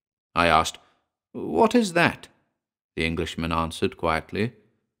 I asked, "What is that?" The Englishman answered quietly,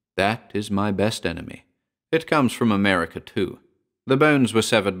 "That is my best enemy. It comes from America, too. The bones were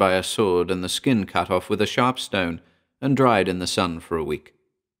severed by a sword and the skin cut off with a sharp stone and dried in the sun for a week."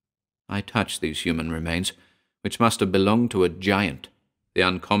 I touched these human remains, which must have belonged to a giant. The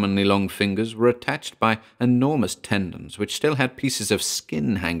uncommonly long fingers were attached by enormous tendons, which still had pieces of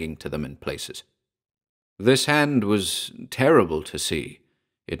skin hanging to them in places. This hand was terrible to see.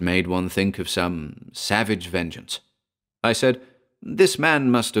 It made one think of some savage vengeance. I said, "This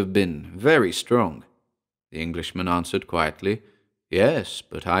man must have been very strong." The Englishman answered quietly, "Yes,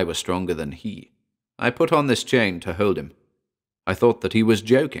 but I was stronger than he. I put on this chain to hold him. I thought that he was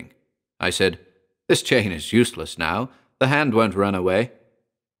joking. I said, 'This chain is useless now. The hand won't run away.'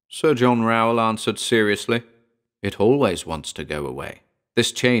 Sir John Rowell answered seriously, 'It always wants to go away.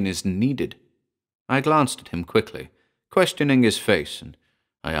 This chain is needed.' I glanced at him quickly, questioning his face, and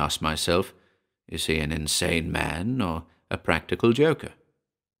I asked myself, is he an insane man or a practical joker?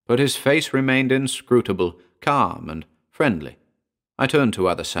 But his face remained inscrutable, calm, and friendly. I turned to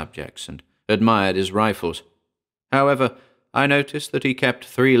other subjects and admired his rifles. However, I noticed that he kept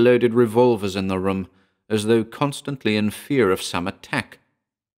 3 loaded revolvers in the room, as though constantly in fear of some attack.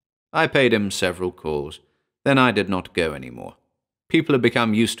 I paid him several calls. Then I did not go any more. People had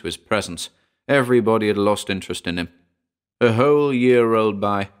become used to his presence. Everybody had lost interest in him. A whole year rolled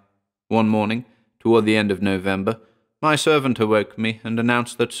by. One morning, toward the end of November, my servant awoke me and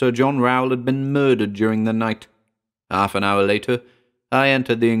announced that Sir John Rowell had been murdered during the night. Half an hour later, I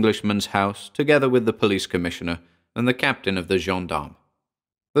entered the Englishman's house, together with the police commissioner and the captain of the gendarmes.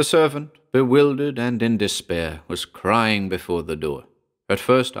 The servant, bewildered and in despair, was crying before the door. At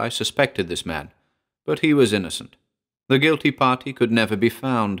first I suspected this man, but he was innocent. The guilty party could never be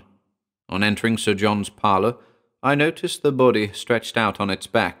found. On entering Sir John's parlour, I noticed the body stretched out on its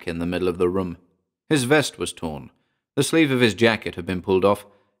back in the middle of the room. His vest was torn. The sleeve of his jacket had been pulled off.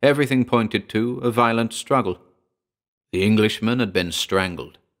 Everything pointed to a violent struggle. The Englishman had been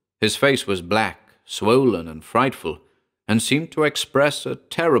strangled. His face was black, swollen and frightful, and seemed to express a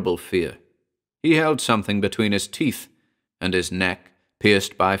terrible fear. He held something between his teeth, and his neck,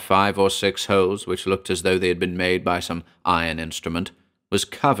 pierced by 5 or 6 holes which looked as though they had been made by some iron instrument, was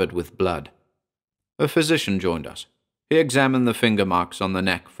covered with blood. A physician joined us. He examined the finger marks on the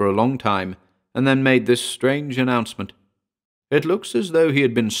neck for a long time, and then made this strange announcement. "It looks as though he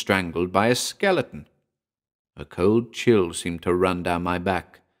had been strangled by a skeleton." A cold chill seemed to run down my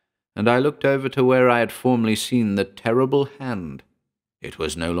back, and I looked over to where I had formerly seen the terrible hand. It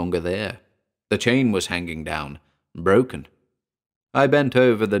was no longer there. The chain was hanging down, broken. I bent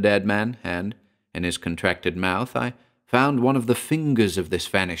over the dead man, and, in his contracted mouth, I found one of the fingers of this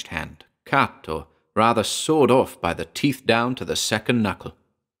vanished hand, cut, or rather sawed off by the teeth down to the second knuckle.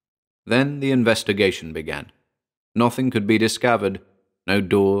 Then the investigation began. Nothing could be discovered. No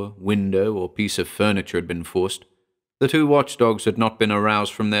door, window, or piece of furniture had been forced. The 2 watchdogs had not been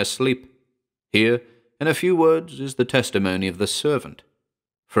aroused from their sleep. Here, in a few words, is the testimony of the servant.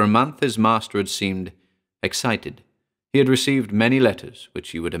 For a month his master had seemed excited. He had received many letters, which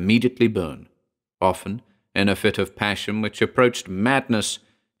he would immediately burn. Often, in a fit of passion which approached madness,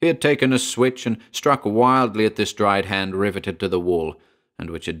 he had taken a switch and struck wildly at this dried hand riveted to the wall, and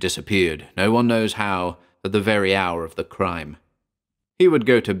which had disappeared, no one knows how, at the very hour of the crime. He would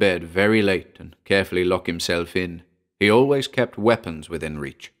go to bed very late and carefully lock himself in. He always kept weapons within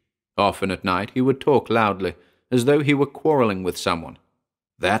reach. Often at night he would talk loudly, as though he were quarrelling with someone.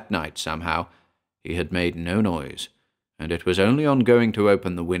 That night, somehow, he had made no noise, and it was only on going to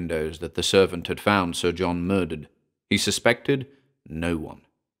open the windows that the servant had found Sir John murdered. He suspected no one.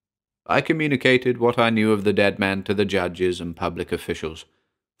 I communicated what I knew of the dead man to the judges and public officials.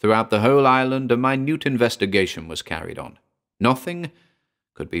 Throughout the whole island a minute investigation was carried on. Nothing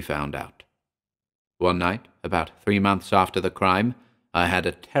could be found out. One night, about 3 months after the crime, I had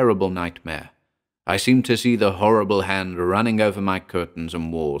a terrible nightmare. I seemed to see the horrible hand running over my curtains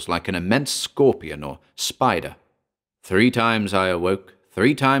and walls like an immense scorpion or spider. 3 times I awoke,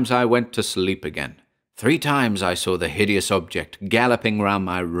 3 times I went to sleep again. 3 times I saw the hideous object galloping round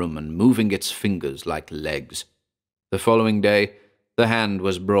my room and moving its fingers like legs. The following day, the hand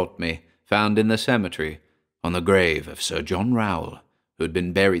was brought me, found in the cemetery, on the grave of Sir John Rowell, who had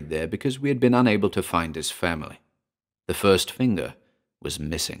been buried there because we had been unable to find his family. The first finger was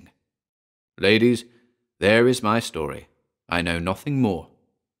missing. Ladies, there is my story. I know nothing more.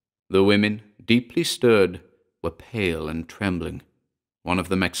 The women, deeply stirred, were pale and trembling. One of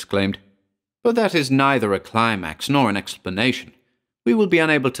them exclaimed, "But that is neither a climax nor an explanation. We will be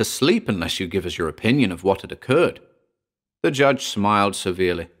unable to sleep unless you give us your opinion of what had occurred." The judge smiled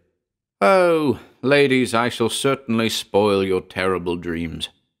severely. "Oh, ladies, I shall certainly spoil your terrible dreams.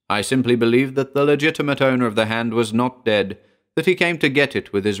 I simply believe that the legitimate owner of the hand was not dead, that he came to get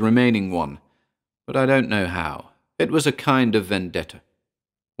it with his remaining one. But I don't know how. It was a kind of vendetta."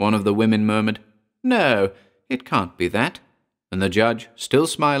 One of the women murmured, "No, it can't be that." And the judge, still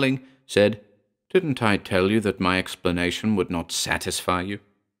smiling, said, "Didn't I tell you that my explanation would not satisfy you?"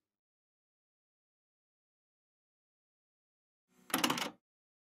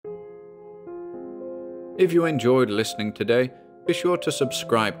 If you enjoyed listening today, Be sure to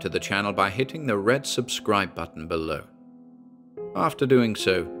subscribe to the channel by hitting the red subscribe button below. After doing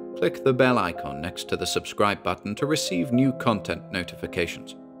so, click the bell icon next to the subscribe button to receive new content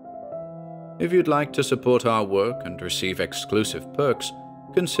notifications. If you'd like to support our work and receive exclusive perks,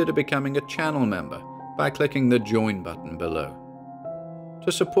 consider becoming a channel member by clicking the join button below.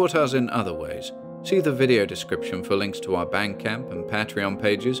 To support us in other ways, see the video description for links to our Bandcamp and Patreon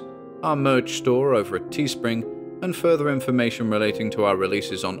pages, our merch store over at Teespring, and further information relating to our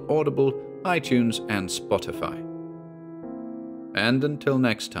releases on Audible, iTunes, and Spotify. And until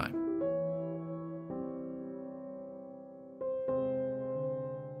next time,